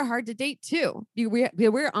are hard to date too.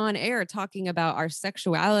 We're on air talking about our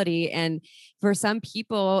sexuality, and for some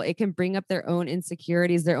people, it can bring up their own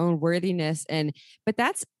insecurities, their own worthiness. But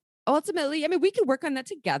that's ultimately, we can work on that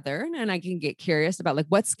together, and I can get curious about like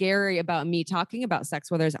what's scary about me talking about sex,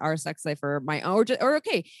 whether it's our sex life or my own, or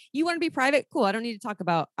okay, you want to be private, cool. I don't need to talk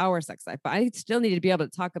about our sex life, but I still need to be able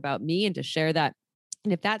to talk about me and to share that.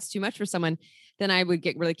 And if that's too much for someone, then I would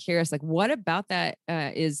get really curious, like, what about that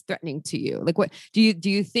is threatening to you? Like, what do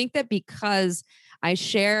you think that because I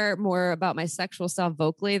share more about my sexual self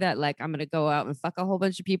vocally, that like, I'm going to go out and fuck a whole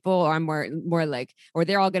bunch of people, or I'm more like, or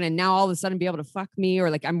they're all going to now all of a sudden be able to fuck me, or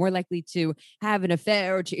like, I'm more likely to have an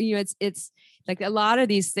affair, or to, it's like a lot of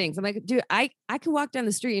these things. I'm like, dude, I can walk down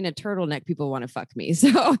the street in a turtleneck. People want to fuck me. So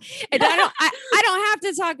and I don't have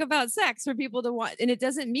to talk about sex for people to want, and it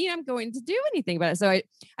doesn't mean I'm going to do anything about it. So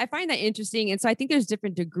I find that interesting. And so I think there's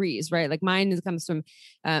different degrees, right? Like mine comes from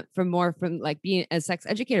like being a sex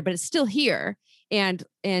educator, but it's still here. And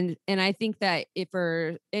I think that you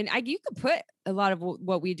could put a lot of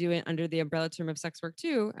what we do under the umbrella term of sex work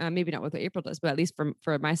too. Maybe not what April does, but at least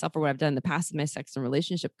for myself, or what I've done in the past in my sex and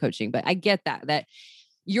relationship coaching. But I get that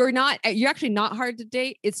you're actually not hard to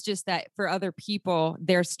date. It's just that for other people,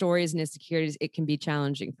 their stories and insecurities, it can be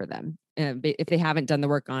challenging for them if they haven't done the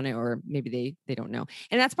work on it, or maybe they don't know.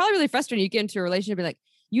 And that's probably really frustrating. You get into a relationship, be like,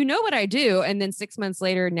 you know what I do. And then 6 months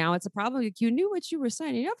later, now it's a problem. Like, you knew what you were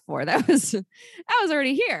signing up for. That was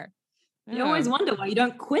already here. You always wonder why you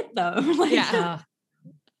don't quit though.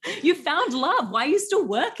 You found love. Why are you still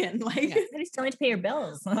working? Like, you still need to pay your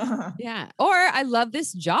bills. Yeah. Or I love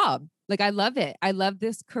this job. Like, I love it. I love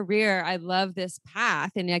this career. I love this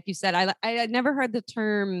path. And like you said, I had never heard the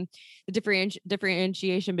term, the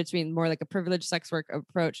differentiation between more like a privileged sex work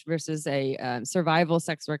approach versus a survival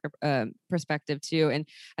sex work perspective too. And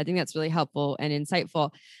I think that's really helpful and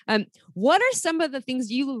insightful. What are some of the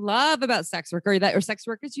things you love about sex work, or sex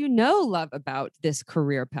workers love about this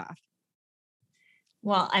career path?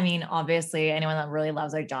 Well, I mean, obviously anyone that really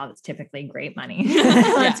loves their job, it's typically great money.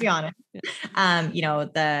 Let's be honest.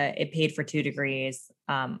 It paid for 2 degrees,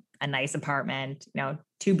 a nice apartment,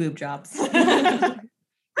 2 boob jobs. And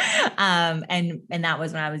that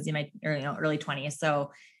was when I was in my early 20s. So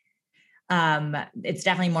it's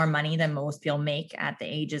definitely more money than most people make at the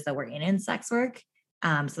ages that we're in sex work.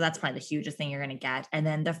 So that's probably the hugest thing you're going to get. And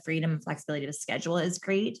then the freedom and flexibility to schedule is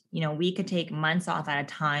great. We could take months off at a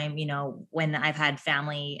time. When I've had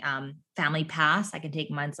family pass, I can take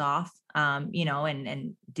months off,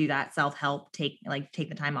 and do that self-help, take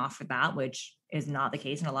the time off for that, which is not the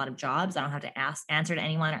case in a lot of jobs. I don't have to answer to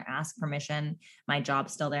anyone or ask permission. My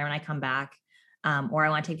job's still there when I come back. Or I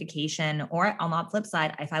want to take vacation, or on the flip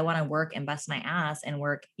side, if I want to work and bust my ass and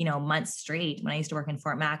work, months straight. When I used to work in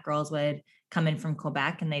Fort Mac, girls would come in from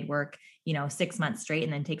Quebec and they'd work, 6 months straight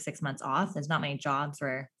and then take 6 months off. There's not many jobs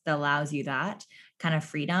that allows you that kind of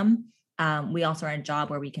freedom. We also are in a job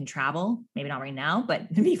where we can travel, maybe not right now,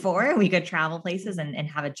 but before we could travel places and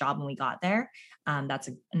have a job when we got there. That's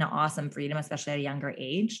an awesome freedom, especially at a younger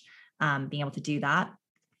age, being able to do that.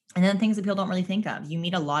 And then things that people don't really think of. You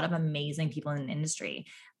meet a lot of amazing people in the industry.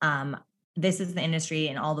 This is the industry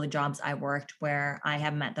and all the jobs I worked where I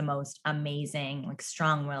have met the most amazing,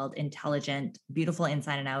 strong-willed, intelligent, beautiful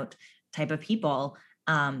inside and out type of people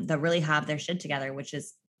that really have their shit together,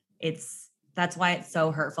 that's why it's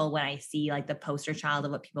so hurtful when I see the poster child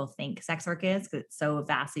of what people think sex work is, because it's so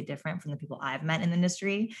vastly different from the people I've met in the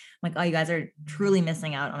industry. I'm like, oh, you guys are truly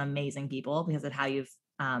missing out on amazing people because of how you've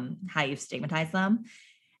stigmatized them.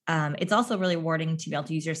 It's also really rewarding to be able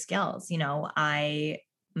to use your skills. I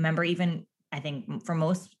remember I think for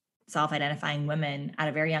most self-identifying women at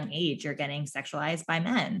a very young age, you're getting sexualized by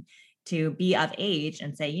men. To be of age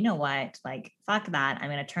and say, you know what, fuck that. I'm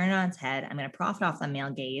going to turn it on its head. I'm going to profit off the male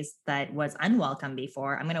gaze that was unwelcome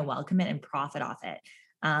before. I'm going to welcome it and profit off it.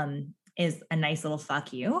 Is a nice little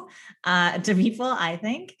fuck you to people, I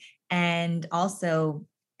think. And also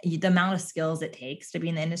the amount of skills it takes to be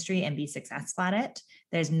in the industry and be successful at it.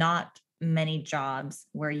 There's not many jobs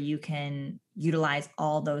where you can utilize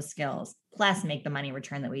all those skills, plus make the money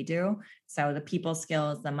return that we do. So the people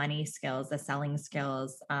skills, the money skills, the selling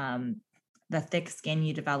skills, the thick skin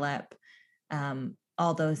you develop,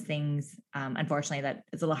 all those things. Unfortunately, that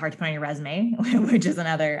is a little hard to put on your resume, which is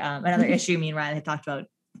another issue. Me and Riley have talked about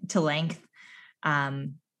to length.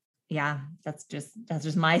 Yeah, that's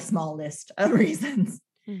just my small list of reasons.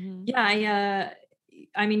 Mm-hmm. Yeah,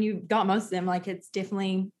 I mean, you've got most of them.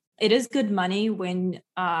 It is good money when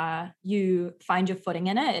you find your footing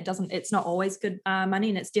in it. It's not always good money,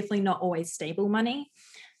 and it's definitely not always stable money.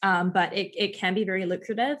 But it can be very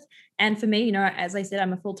lucrative. And for me, as I said,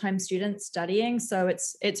 I'm a full-time student studying. So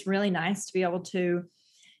it's really nice to be able to,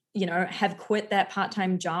 have quit that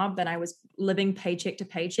part-time job that I was living paycheck to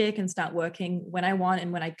paycheck and start working when I want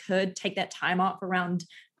and when I could, take that time off around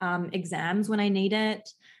exams when I need it.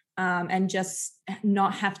 And just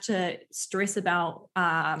not have to stress about,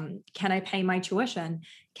 can I pay my tuition?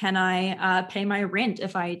 Can I pay my rent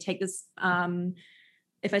if I take this time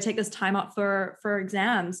out for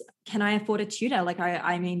exams? Can I afford a tutor?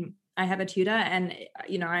 I have a tutor, and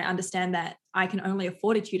I understand that I can only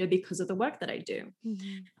afford a tutor because of the work that I do.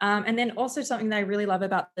 Mm-hmm. And then also something that I really love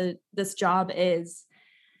about this job is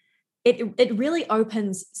it really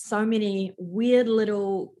opens so many weird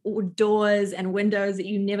little doors and windows that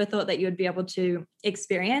you never thought that you would be able to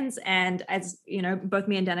experience. And as both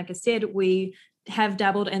me and Danica said, we have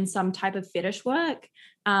dabbled in some type of fetish work.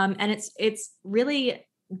 And it's really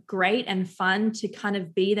great and fun to kind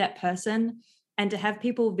of be that person and to have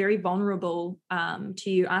people very vulnerable to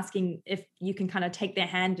you, asking if you can kind of take their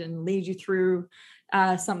hand and lead you through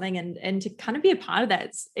something and to kind of be a part of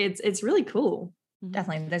that. It's really cool.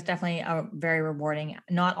 Definitely. There's definitely a very rewarding,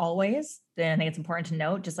 not always. Then I think it's important to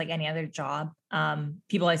note, just like any other job,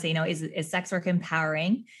 people always say, is sex work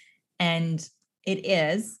empowering? And it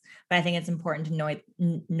is, but I think it's important to note.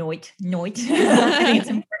 I think it's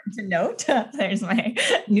important to note. There's my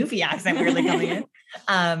Newfie accent weirdly coming in.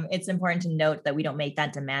 It's important to note that we don't make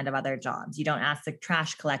that demand of other jobs. You don't ask the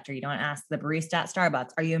trash collector. You don't ask the barista at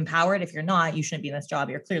Starbucks, are you empowered? If you're not, you shouldn't be in this job.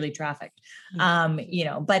 You're clearly trafficked.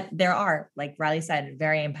 But there are, like Riley said,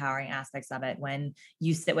 very empowering aspects of it when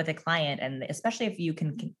you sit with a client, and especially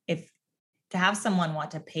if to have someone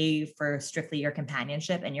want to pay for strictly your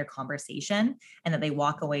companionship and your conversation, and that they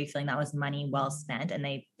walk away feeling that was money well spent, and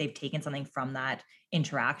they've taken something from that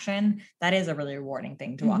interaction, that is a really rewarding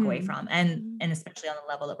thing to walk away from. And especially on the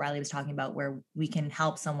level that Riley was talking about, where we can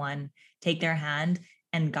help someone take their hand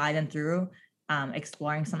and guide them through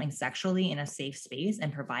exploring something sexually in a safe space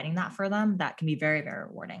and providing that for them, that can be very, very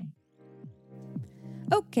rewarding.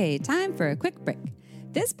 Okay, time for a quick break.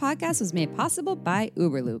 This podcast was made possible by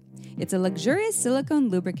Uberlube. It's a luxurious silicone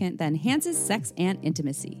lubricant that enhances sex and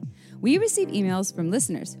intimacy. We receive emails from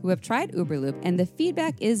listeners who have tried Uberlube, and the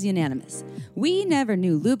feedback is unanimous. We never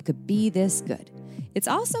knew lube could be this good. It's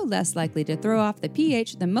also less likely to throw off the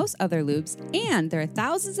pH than most other lubes, and there are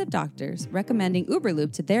thousands of doctors recommending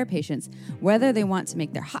Uberlube to their patients, whether they want to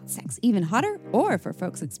make their hot sex even hotter or for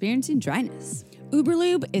folks experiencing dryness.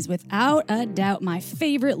 Uberlube is without a doubt my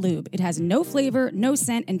favorite lube. It has no flavor, no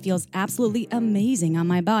scent, and feels absolutely amazing on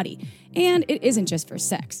my body. And it isn't just for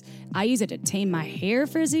sex. I use it to tame my hair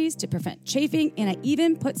frizzies, to prevent chafing, and I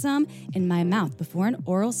even put some in my mouth before an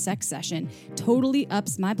oral sex session. Totally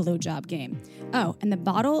ups my blowjob game. Oh, and the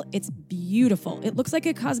bottle, it's beautiful. It looks like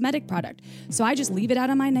a cosmetic product, so I just leave it out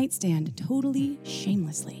on my nightstand, totally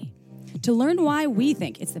shamelessly. To learn why we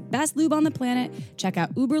think it's the best lube on the planet, check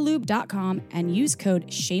out uberlube.com and use code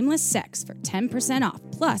SHAMELESSSEX for 10% off,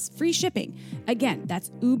 plus free shipping. Again, that's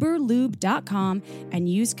uberlube.com and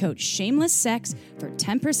use code SHAMELESSSEX for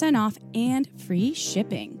 10% off and free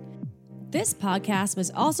shipping. This podcast was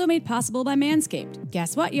also made possible by Manscaped.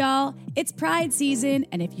 Guess what, y'all? It's Pride season,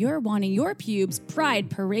 and if you're wanting your pubes Pride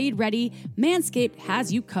Parade ready, Manscaped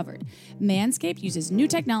has you covered. Manscaped uses new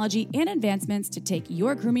technology and advancements to take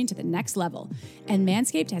your grooming to the next level. And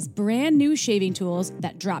Manscaped has brand new shaving tools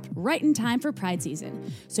that dropped right in time for Pride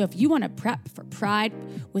season. So if you want to prep for Pride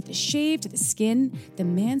with the shave to the skin, the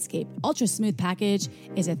Manscaped Ultra Smooth Package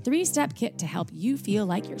is a 3-step kit to help you feel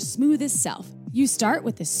like your smoothest self. You start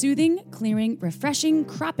with the soothing, clearing, refreshing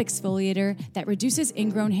crop exfoliator that reduces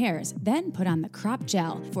ingrown hairs. Then put on the crop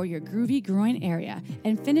gel for your groovy groin area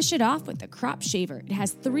and finish it off with the crop shaver. It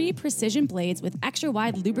has 3 precision blades with extra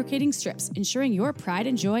wide lubricating strips, ensuring your pride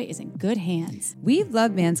and joy is in good hands. We've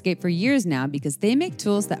loved Manscaped for years now because they make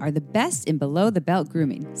tools that are the best in below-the-belt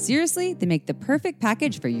grooming. Seriously, they make the perfect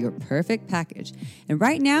package for your perfect package. And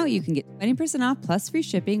right now, you can get 20% off plus free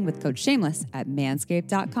shipping with code SHAMELESS at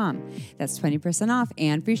manscaped.com. That's 20% off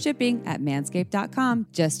and free shipping at manscaped.com.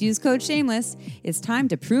 Just use code SHAMELESS. It's time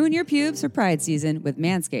to prune your pubes for Pride season with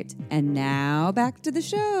Manscaped. And now back to the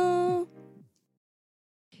show.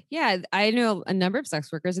 Yeah, I know a number of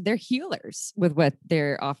sex workers, they're healers with what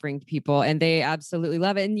they're offering to people, and they absolutely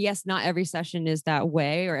love it. And yes, not every session is that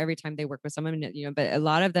way, or every time they work with someone, but a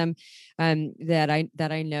lot of them that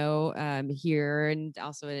I know here and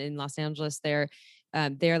also in Los Angeles, they're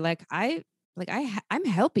like, I'm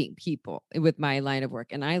helping people with my line of work,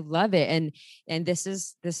 and I love it. And this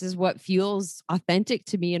is what feels authentic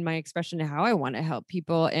to me in my expression of how I want to help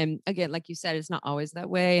people. And again, like you said, it's not always that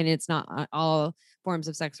way, and it's not all forms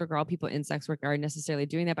of sex work or all people in sex work are necessarily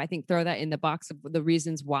doing that. But I think throw that in the box of the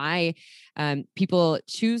reasons why people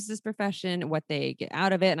choose this profession, what they get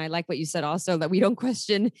out of it. And I like what you said also, that we don't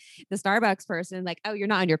question the Starbucks person, like, oh, you're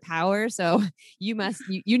not in your power, so you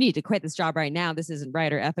need to quit this job right now. This isn't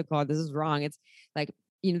right or ethical. This is wrong. It's like,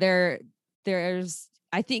 there's,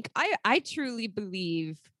 I think I truly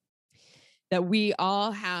believe that we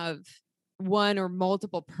all have one or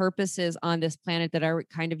multiple purposes on this planet that are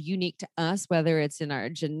kind of unique to us, whether it's in our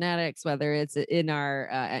genetics, whether it's in our,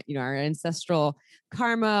 our ancestral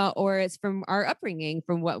karma, or it's from our upbringing,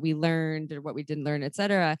 from what we learned or what we didn't learn, et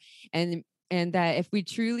cetera. And that if we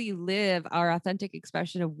truly live our authentic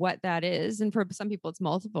expression of what that is, and for some people it's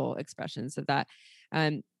multiple expressions of that,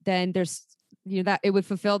 then there's, that it would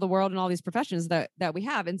fulfill the world and all these professions that we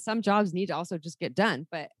have. And some jobs need to also just get done.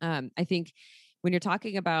 But I think when you're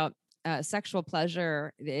talking about sexual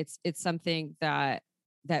pleasure, it's something that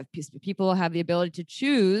people have the ability to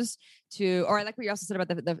choose to, or like what you also said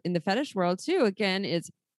about in the fetish world too. Again, it's,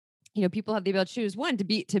 people have the ability to choose, one,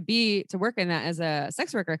 to work in that as a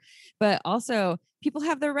sex worker, but also people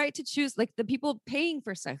have the right to choose, like the people paying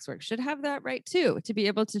for sex work should have that right too, to be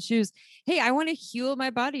able to choose, hey, I want to heal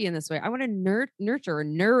my body in this way. I want to nurture or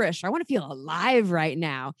nourish. I want to feel alive right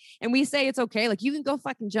now. And we say it's okay. Like, you can go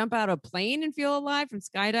fucking jump out of a plane and feel alive from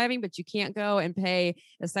skydiving, but you can't go and pay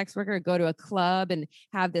a sex worker, go to a club and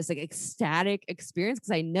have this like ecstatic experience.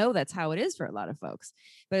 Cause I know that's how it is for a lot of folks,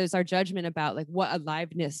 but it's our judgment about like what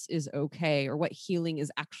aliveness is okay, or what healing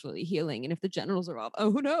is actually healing. And if the genitals are off,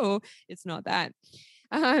 oh no, it's not that.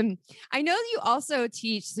 I know that you also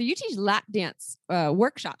teach, so you teach lap dance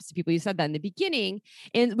workshops to people. You said that in the beginning,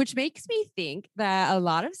 and which makes me think that a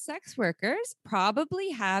lot of sex workers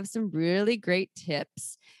probably have some really great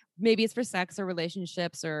tips. Maybe it's for sex or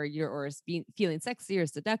relationships, or feeling sexy or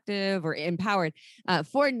seductive or empowered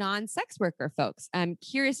for non-sex worker folks. I'm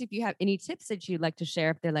curious if you have any tips that you'd like to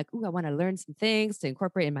share if they're like, "Ooh, I want to learn some things to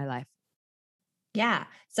incorporate in my life." Yeah.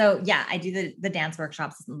 So yeah, I do the dance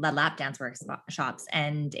workshops, the lap dance workshops,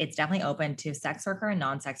 and it's definitely open to sex worker and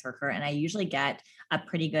non-sex worker. And I usually get a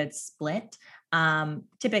pretty good split.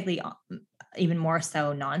 Typically even more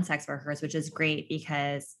so non-sex workers, which is great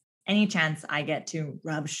because any chance I get to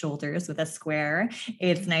rub shoulders with a square,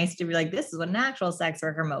 it's nice to be like, this is what an actual sex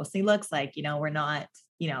worker mostly looks like. We're not,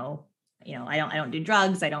 I don't do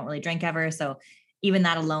drugs. I don't really drink ever. So even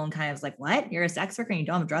that alone kind of is like, what? You're a sex worker and you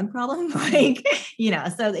don't have a drug problem? Like,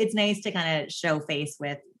 so it's nice to kind of show face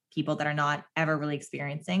with people that are not ever really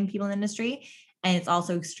experiencing people in the industry. And it's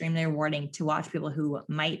also extremely rewarding to watch people who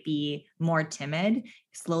might be more timid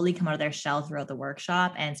slowly come out of their shell throughout the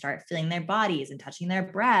workshop and start feeling their bodies and touching their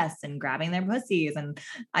breasts and grabbing their pussies. And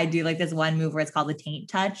I do like this one move where it's called the taint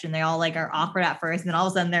touch, and they all like are awkward at first. And then all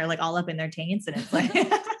of a sudden they're like all up in their taints, and it's like,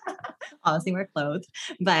 obviously we're clothed,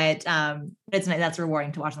 but that's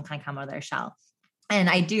rewarding to watch them kind of come out of their shell. And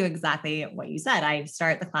I do exactly what you said. I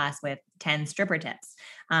start the class with 10 stripper tips.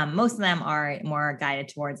 Most of them are more guided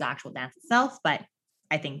towards the actual dance itself, but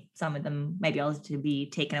I think some of them might be able to be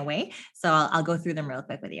taken away. So I'll go through them real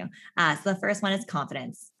quick with you. So the first one is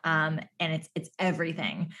confidence. And it's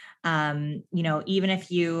everything. Even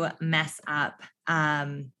if you mess up,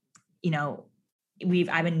 I've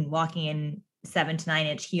been walking in 7 to 9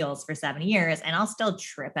 inch heels for 7 years, and I'll still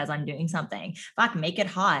trip as I'm doing something. Fuck, make it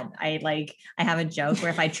hot. I have a joke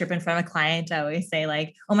where if I trip in front of a client, I always say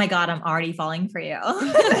like, oh my God, I'm already falling for you.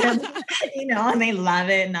 And they love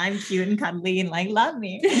it. And I'm cute and cuddly and like, love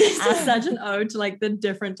me. It's such an ode to like the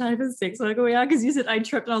different type of sex worker we are. Cause you said I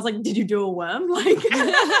tripped and I was like, did you do a worm? Like,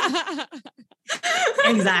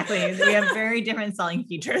 exactly. We have very different selling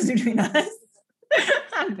features between us.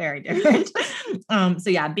 Very different. So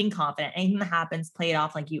yeah, being confident, anything that happens, play it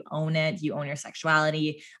off like you own it, you own your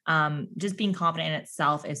sexuality. Just being confident in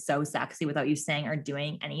itself is so sexy without you saying or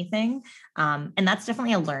doing anything. And that's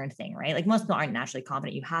definitely a learned thing, right? Like most people aren't naturally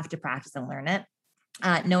confident. You have to practice and learn it.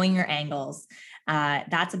 Knowing your angles.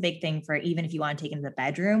 That's a big thing for even if you want to take into the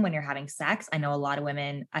bedroom when you're having sex. I know a lot of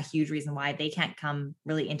women, a huge reason why they can't come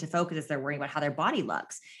really into focus is they're worrying about how their body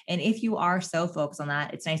looks. And if you are so focused on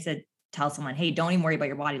that, it's nice to tell someone, hey, don't even worry about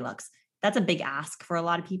your body looks. That's a big ask for a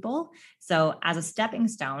lot of people. So as a stepping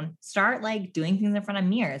stone, start like doing things in front of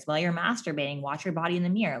mirrors while you're masturbating. Watch your body in the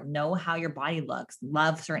mirror, know how your body looks,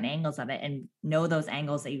 love certain angles of it, and know those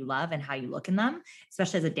angles that you love and how you look in them.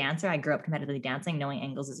 Especially as a dancer, I grew up competitively dancing. Knowing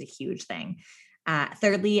angles is a huge thing.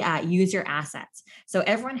 Thirdly, use your assets. So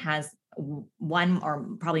everyone has one or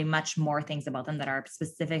probably much more things about them that are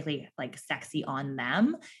specifically like sexy on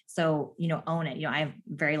them. So, own it. I have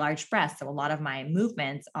very large breasts. So a lot of my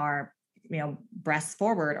movements are, breasts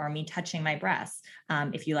forward or me touching my breasts.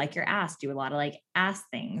 If you like your ass, do a lot of like ass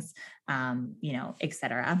things,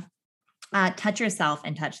 etc. Touch yourself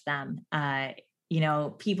and touch them.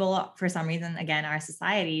 People for some reason, again, our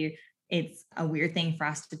society, it's a weird thing for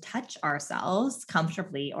us to touch ourselves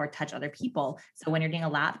comfortably or touch other people. So when you're doing a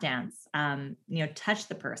lap dance, touch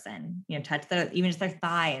the person, touch even just their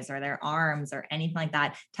thighs or their arms or anything like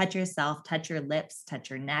that. Touch yourself, touch your lips, touch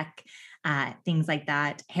your neck, things like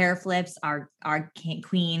that. Hair flips are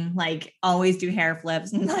queen, like always do hair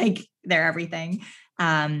flips and like they're everything.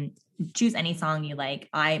 Choose any song you like.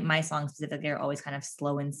 My songs specifically are always kind of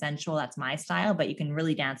slow and sensual. That's my style, but you can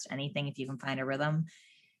really dance to anything if you can find a rhythm.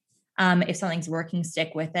 If something's working,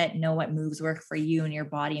 stick with it. Know what moves work for you and your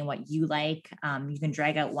body and what you like. You can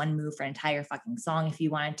drag out one move for an entire fucking song if you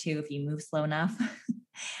wanted to, if you move slow enough.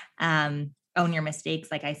 Own your mistakes,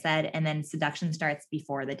 like I said, and then seduction starts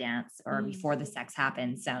before the dance or before the sex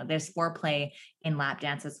happens. So there's foreplay in lap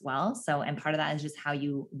dance as well. So, and part of that is just how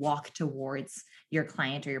you walk towards your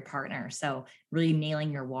client or your partner. So really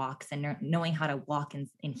nailing your walks and knowing how to walk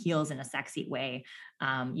in heels in a sexy way.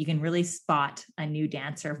 You can really spot a new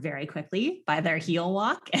dancer very quickly by their heel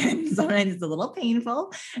walk. And sometimes it's a little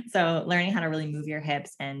painful. So learning how to really move your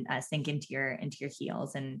hips and sink into your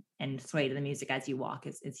heels and sway to the music as you walk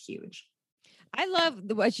is huge. I love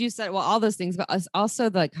what you said. Well, all those things, but also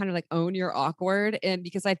the kind of like own your awkward. And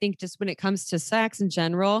because I think just when it comes to sex in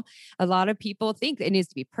general, a lot of people think it needs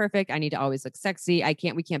to be perfect. I need to always look sexy.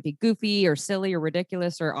 We can't be goofy or silly or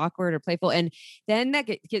ridiculous or awkward or playful. And then that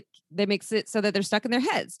makes it so that they're stuck in their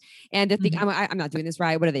heads and to think, I'm not doing this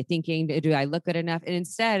right. What are they thinking? Do I look good enough? And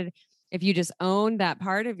instead, if you just own that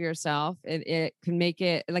part of yourself, it can make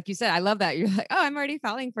it, like you said, I love that. You're like, oh, I'm already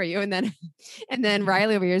falling for you. And then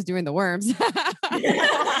Riley over here is doing the worms. And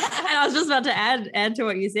I was just about to add to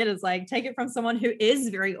what you said. It's like, take it from someone who is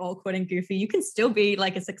very awkward and goofy. You can still be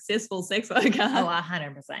like a successful sex worker. Oh,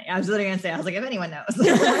 100%. I was literally going to say, I was like, if anyone knows,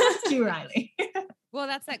 it's you, Riley. Well,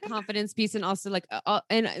 that's that confidence piece. And also like,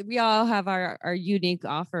 and we all have our unique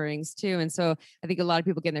offerings too. And so I think a lot of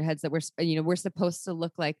people get in their heads that we're supposed to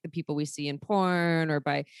look like the people we see in porn or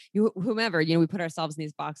by whomever, we put ourselves in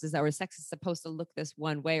these boxes that sex is supposed to look this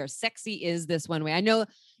one way or sexy is this one way. I know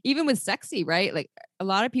even with sexy, right? Like a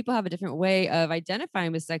lot of people have a different way of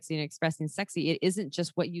identifying with sexy and expressing sexy. It isn't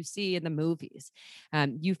just what you see in the movies.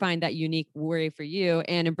 You find that unique way for you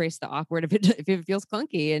and embrace the awkward if it feels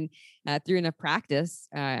clunky. And through enough practice,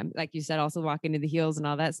 like you said, also walking into the heels and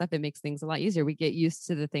all that stuff, it makes things a lot easier. We get used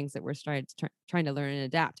to the things that we're trying to learn and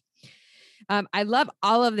adapt. I love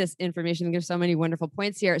all of this information. There's so many wonderful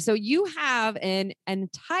points here. So you have an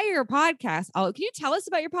entire podcast. Can you tell us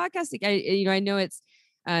about your podcast? Like I know it's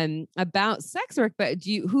about sex work, but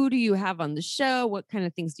who do you have on the show? What kind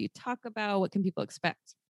of things do you talk about? What can people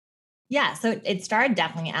expect? Yeah, so it started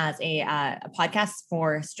definitely as a podcast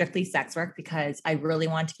for strictly sex work because I really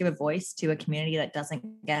want to give a voice to a community that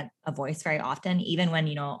doesn't get a voice very often. Even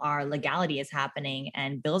when, our legality is happening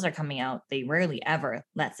and bills are coming out, they rarely ever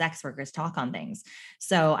let sex workers talk on things.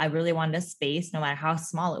 So I really wanted a space, no matter how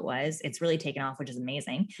small it was. It's really taken off, which is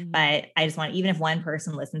amazing. Mm-hmm. But I just want, even if one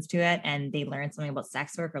person listens to it and they learn something about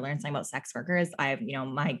sex work or learn something about sex workers,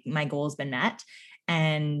 my goal has been met.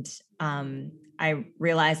 And I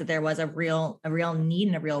realized that there was a real need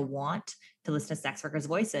and a real want to listen to sex workers'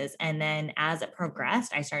 voices. And then as it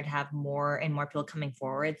progressed, I started to have more and more people coming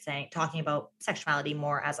forward talking about sexuality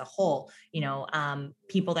more as a whole.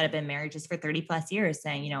 People that have been married just for 30 plus years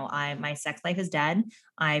saying, my sex life is dead.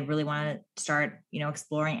 I really want to start,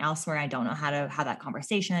 exploring elsewhere. I don't know how to have that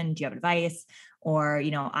conversation. Do you have advice? Or,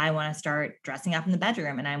 I want to start dressing up in the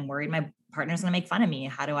bedroom and I'm worried my partner's going to make fun of me.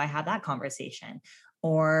 How do I have that conversation?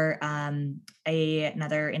 Or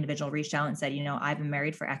another individual reached out and said, I've been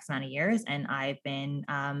married for X amount of years and I've been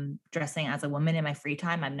dressing as a woman in my free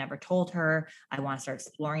time. I've never told her. I want to start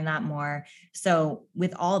exploring that more. So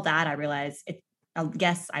with all that, I realized I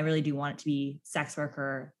guess I really do want it to be sex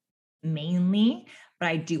worker mainly, but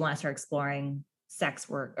I do want to start exploring sex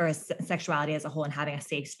work or sexuality as a whole and having a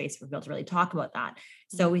safe space for people to really talk about that.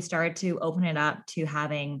 So we started to open it up to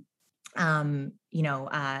having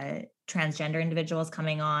transgender individuals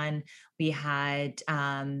coming on. We had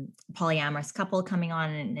polyamorous couple coming on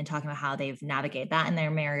and talking about how they've navigated that in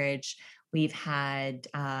their marriage. We've had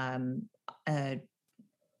a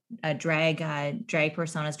drag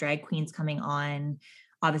personas, drag queens coming on.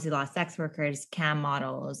 Obviously, a lot of sex workers, cam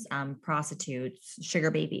models, prostitutes,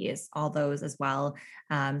 sugar babies, all those as well.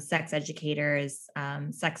 Sex educators,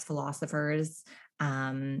 sex philosophers.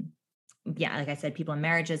 Like I said, people in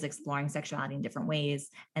marriages exploring sexuality in different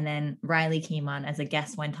ways. And then Riley came on as a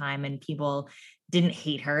guest one time and people didn't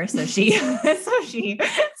hate her. So she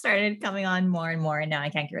started coming on more and more. And now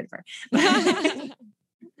I can't get rid of her.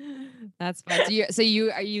 That's fun.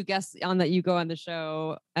 Are you guest on that? You go on the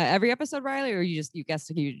show every episode, Riley, or you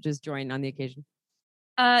just join on the occasion?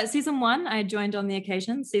 Season 1, I joined on the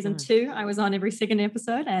occasion. Season 2, I was on every second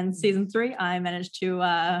episode. And season 3, I managed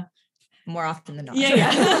to... more often than not.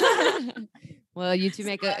 Yeah. Well, you two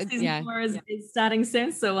make season 4 is starting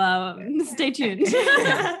soon, so stay tuned.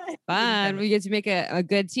 Fun. We get to make a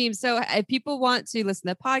good team. So if people want to listen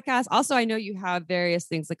to the podcast, also I know you have various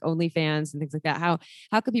things like OnlyFans and things like that.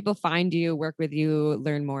 How can people find you, work with you,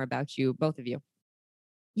 learn more about you, both of you?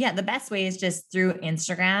 Yeah, the best way is just through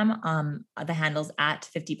Instagram. The handle's at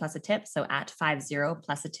 50 plus a tip. So at 50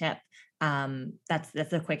 plus a tip. That's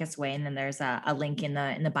the quickest way. And then there's a link in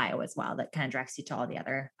the bio as well that kind of directs you to all the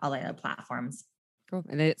other platforms. Cool.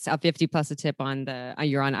 And it's a 50 plus a tip on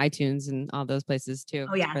you're on iTunes and all those places too.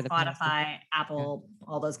 Oh yeah. Spotify, Apple,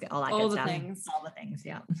 all that good stuff. All the things.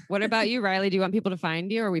 Yeah. What about you, Riley? Do you want people to find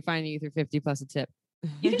you or are we finding you through 50 plus a tip?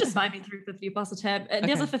 You can just find me through 50 plus a tip.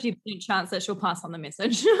 There's a 50% chance that she'll pass on the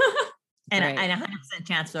message. And Right. and 100%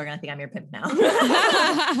 chance they're going to think I'm your pimp now.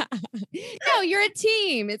 No, you're a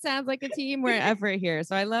team. It sounds like a team effort here.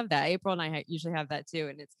 So I love that. April and I usually have that too.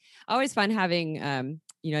 And it's always fun having,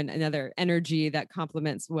 another energy that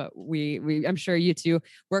complements what we, I'm sure you two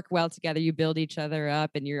work well together. You build each other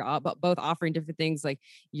up and you're both offering different things. Like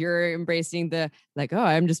you're embracing the, like, oh,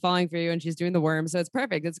 I'm just falling for you. And she's doing the worm. So it's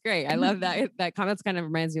perfect. It's great. I love that. That comments kind of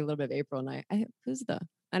reminds me a little bit of April and I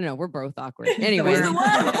don't know. We're both awkward. Anyway.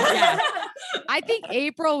 Yeah. I think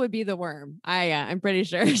April would be the worm. I'm pretty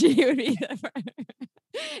sure she would be the worm.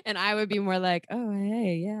 And I would be more like, oh,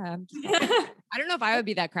 hey, yeah. I don't know if I would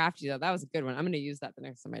be that crafty though. That was a good one. I'm going to use that the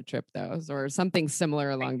next time I trip those or something similar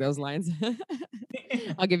along those lines.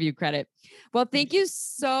 I'll give you credit. Well, thank you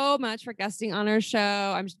so much for guesting on our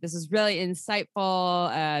show. This is really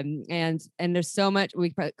insightful. And there's so much we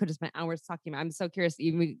could have spent hours talking about. I'm so curious,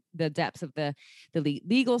 even the depths of the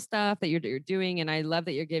legal stuff that you're doing. And I love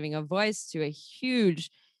that you're giving a voice to a huge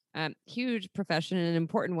profession and an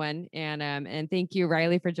important one. And thank you,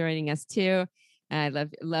 Riley, for joining us too. I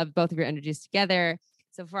love both of your energies together.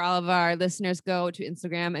 So for all of our listeners, go to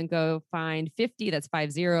Instagram and go find 50, that's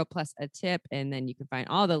 50 plus a tip. And then you can find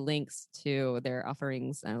all the links to their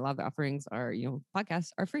offerings. And a lot of the offerings are,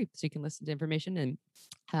 podcasts are free. So you can listen to information.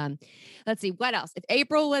 And let's see what else. If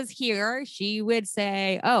April was here, she would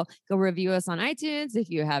say, oh, go review us on iTunes if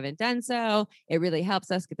you haven't done so. It really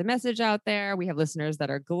helps us get the message out there. We have listeners that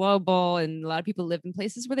are global and a lot of people live in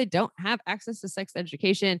places where they don't have access to sex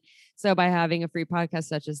education. So by having a free podcast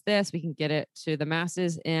such as this, we can get it to the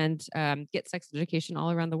masses and get sex education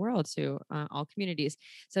all around the world to all communities.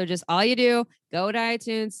 So just all you do, go to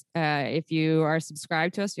iTunes. If you are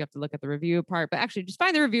subscribed to us, you have to look at the review part, but actually just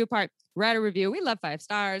find the review part, write a review. We love 5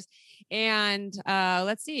 stars. And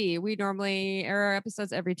let's see, we normally air our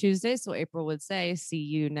episodes every Tuesday. So April would say, see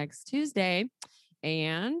you next Tuesday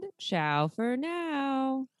and ciao for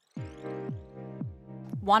now.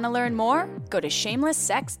 Want to learn more? Go to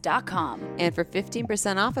shamelesssex.com. And for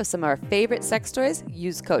 15% off of some of our favorite sex toys,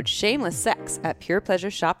 use code SHAMELESSSEX at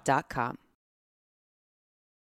purepleasureshop.com.